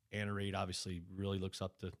close. Anna Reed obviously really looks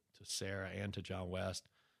up to Sarah and to John West.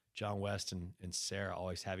 John West and Sarah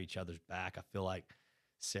always have each other's back. I feel like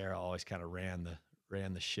Sarah always kind of ran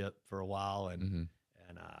the ship for a while,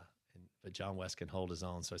 but John West can hold his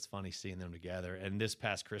own. So it's funny seeing them together. And this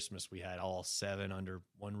past Christmas, we had all 7 under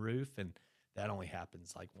one roof, and that only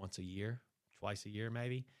happens like once a year, twice a year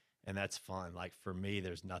maybe. And that's fun. Like, for me,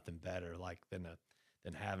 there's nothing better than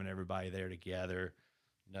having everybody there together.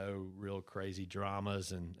 No real crazy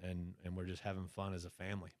dramas, and we're just having fun as a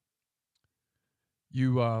family.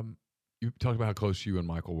 You talked about how close you and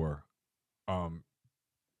Michael were.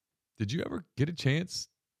 Did you ever get a chance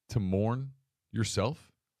to mourn yourself?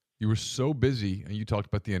 You were so busy, and you talked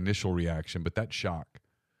about the initial reaction, but that shock.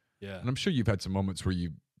 Yeah. And I'm sure you've had some moments where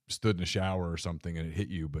you stood in a shower or something and it hit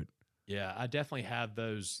you, but yeah, I definitely have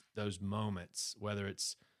those moments, whether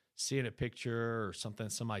it's seeing a picture or something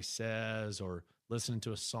somebody says, or listening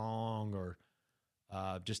to a song, or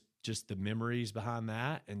just the memories behind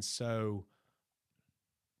that. And so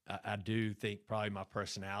I do think probably my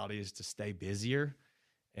personality is to stay busier.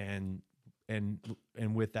 And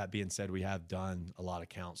with that being said, we have done a lot of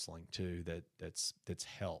counseling too that's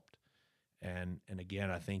helped. And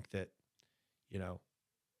again, I think that,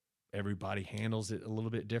 everybody handles it a little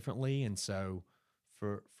bit differently. And so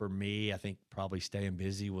for me, I think probably staying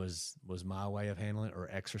busy was my way of handling it, or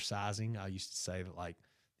exercising. I used to say that, like,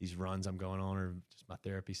 these runs I'm going on are just my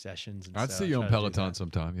therapy sessions. And I'd see you on Peloton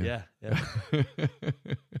sometime. Yeah.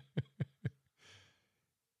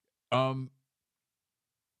 I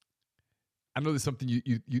know there's something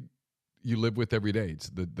you live with every day. It's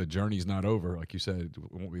the journey's not over, like you said.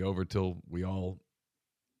 It won't be over till we all,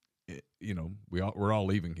 we're all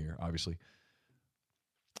leaving here, obviously.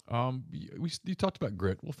 You talked about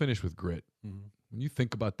grit. We'll finish with grit. Mm-hmm. When you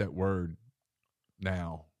think about that word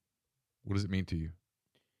now, what does it mean to you?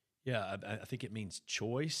 Yeah, I think it means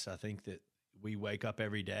choice. I think that we wake up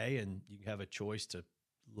every day and you have a choice to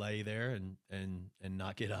lay there and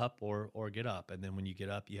not get up or get up. And then when you get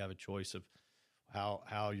up, you have a choice of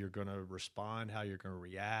how you're going to respond, how you're going to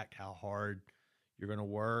react, how hard you're going to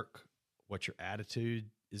work, what your attitude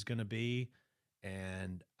is going to be.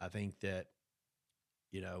 And I think that,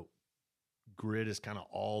 grit is kind of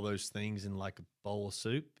all those things in like a bowl of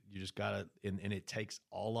soup. You just got to, and it takes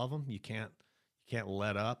all of them. You can't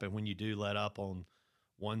let up. And when you do let up on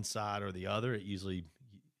one side or the other, it's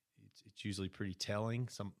usually pretty telling.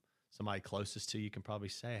 Somebody closest to you can probably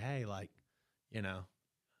say, hey, like,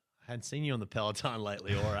 I hadn't seen you on the Peloton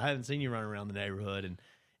lately, or I haven't seen you running around the neighborhood.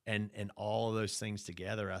 And all of those things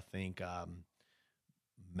together, I think,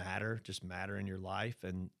 matter in your life.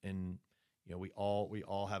 And we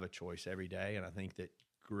all have a choice every day. And I think that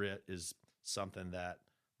grit is something that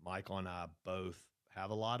Michael and I both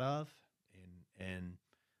have a lot of. And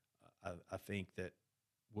I think that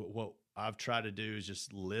what I've tried to do is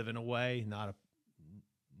just live in a way, not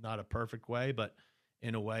a perfect way, but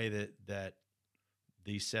in a way that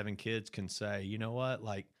these 7 kids can say, you know what,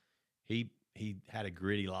 like he had a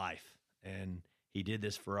gritty life and he did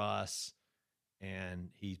this for us and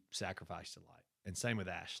he sacrificed a lot. And same with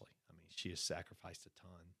Ashley. I mean, she has sacrificed a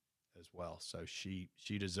ton as well. So she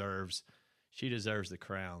deserves the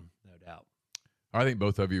crown, no doubt. I think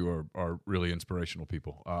both of you are really inspirational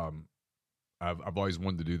people. I've always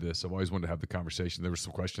wanted to do this. I've always wanted to have the conversation. There were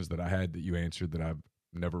some questions that I had that you answered that I've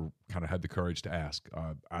never kind of had the courage to ask.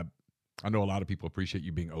 I know a lot of people appreciate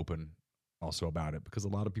you being open also about it, because a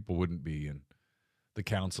lot of people wouldn't be, and the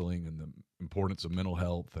counseling and the importance of mental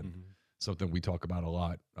health and something we talk about a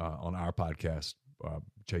lot on our podcast,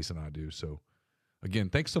 Chase and I do. So again,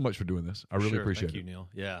 thanks so much for doing this. I really appreciate it. Thank you, Neil.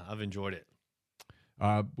 Yeah, I've enjoyed it.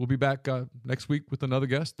 We'll be back next week with another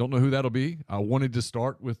guest. Don't know who that'll be. I wanted to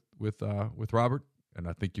start with Robert, and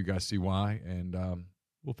I think you guys see why, and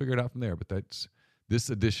we'll figure it out from there. But that's this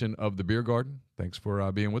edition of The Beer Garden. Thanks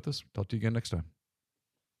for being with us. Talk to you again next time.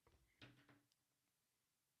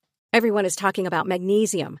 Everyone is talking about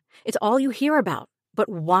magnesium. It's all you hear about. But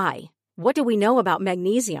why? What do we know about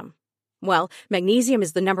magnesium? Well, magnesium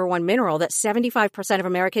is the #1 mineral that 75% of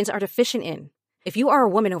Americans are deficient in. If you are a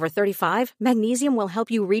woman over 35, magnesium will help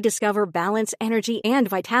you rediscover balance, energy, and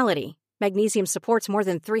vitality. Magnesium supports more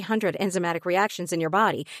than 300 enzymatic reactions in your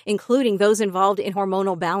body, including those involved in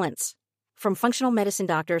hormonal balance. From functional medicine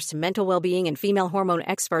doctors to mental well-being and female hormone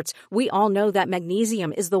experts, we all know that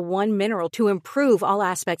magnesium is the one mineral to improve all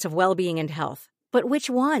aspects of well-being and health. But which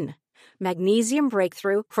one? Magnesium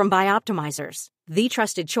Breakthrough from Bioptimizers, the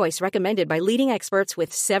trusted choice recommended by leading experts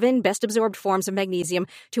with 7 best-absorbed forms of magnesium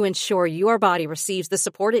to ensure your body receives the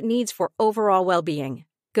support it needs for overall well-being.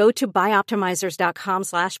 Go to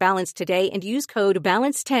bioptimizers.com/balance today and use code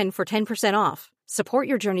BALANCE10 for 10% off. Support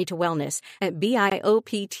your journey to wellness at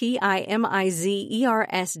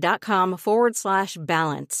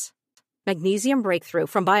bioptimizers.com/balance. Magnesium Breakthrough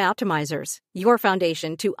from Bioptimizers, your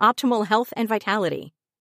foundation to optimal health and vitality.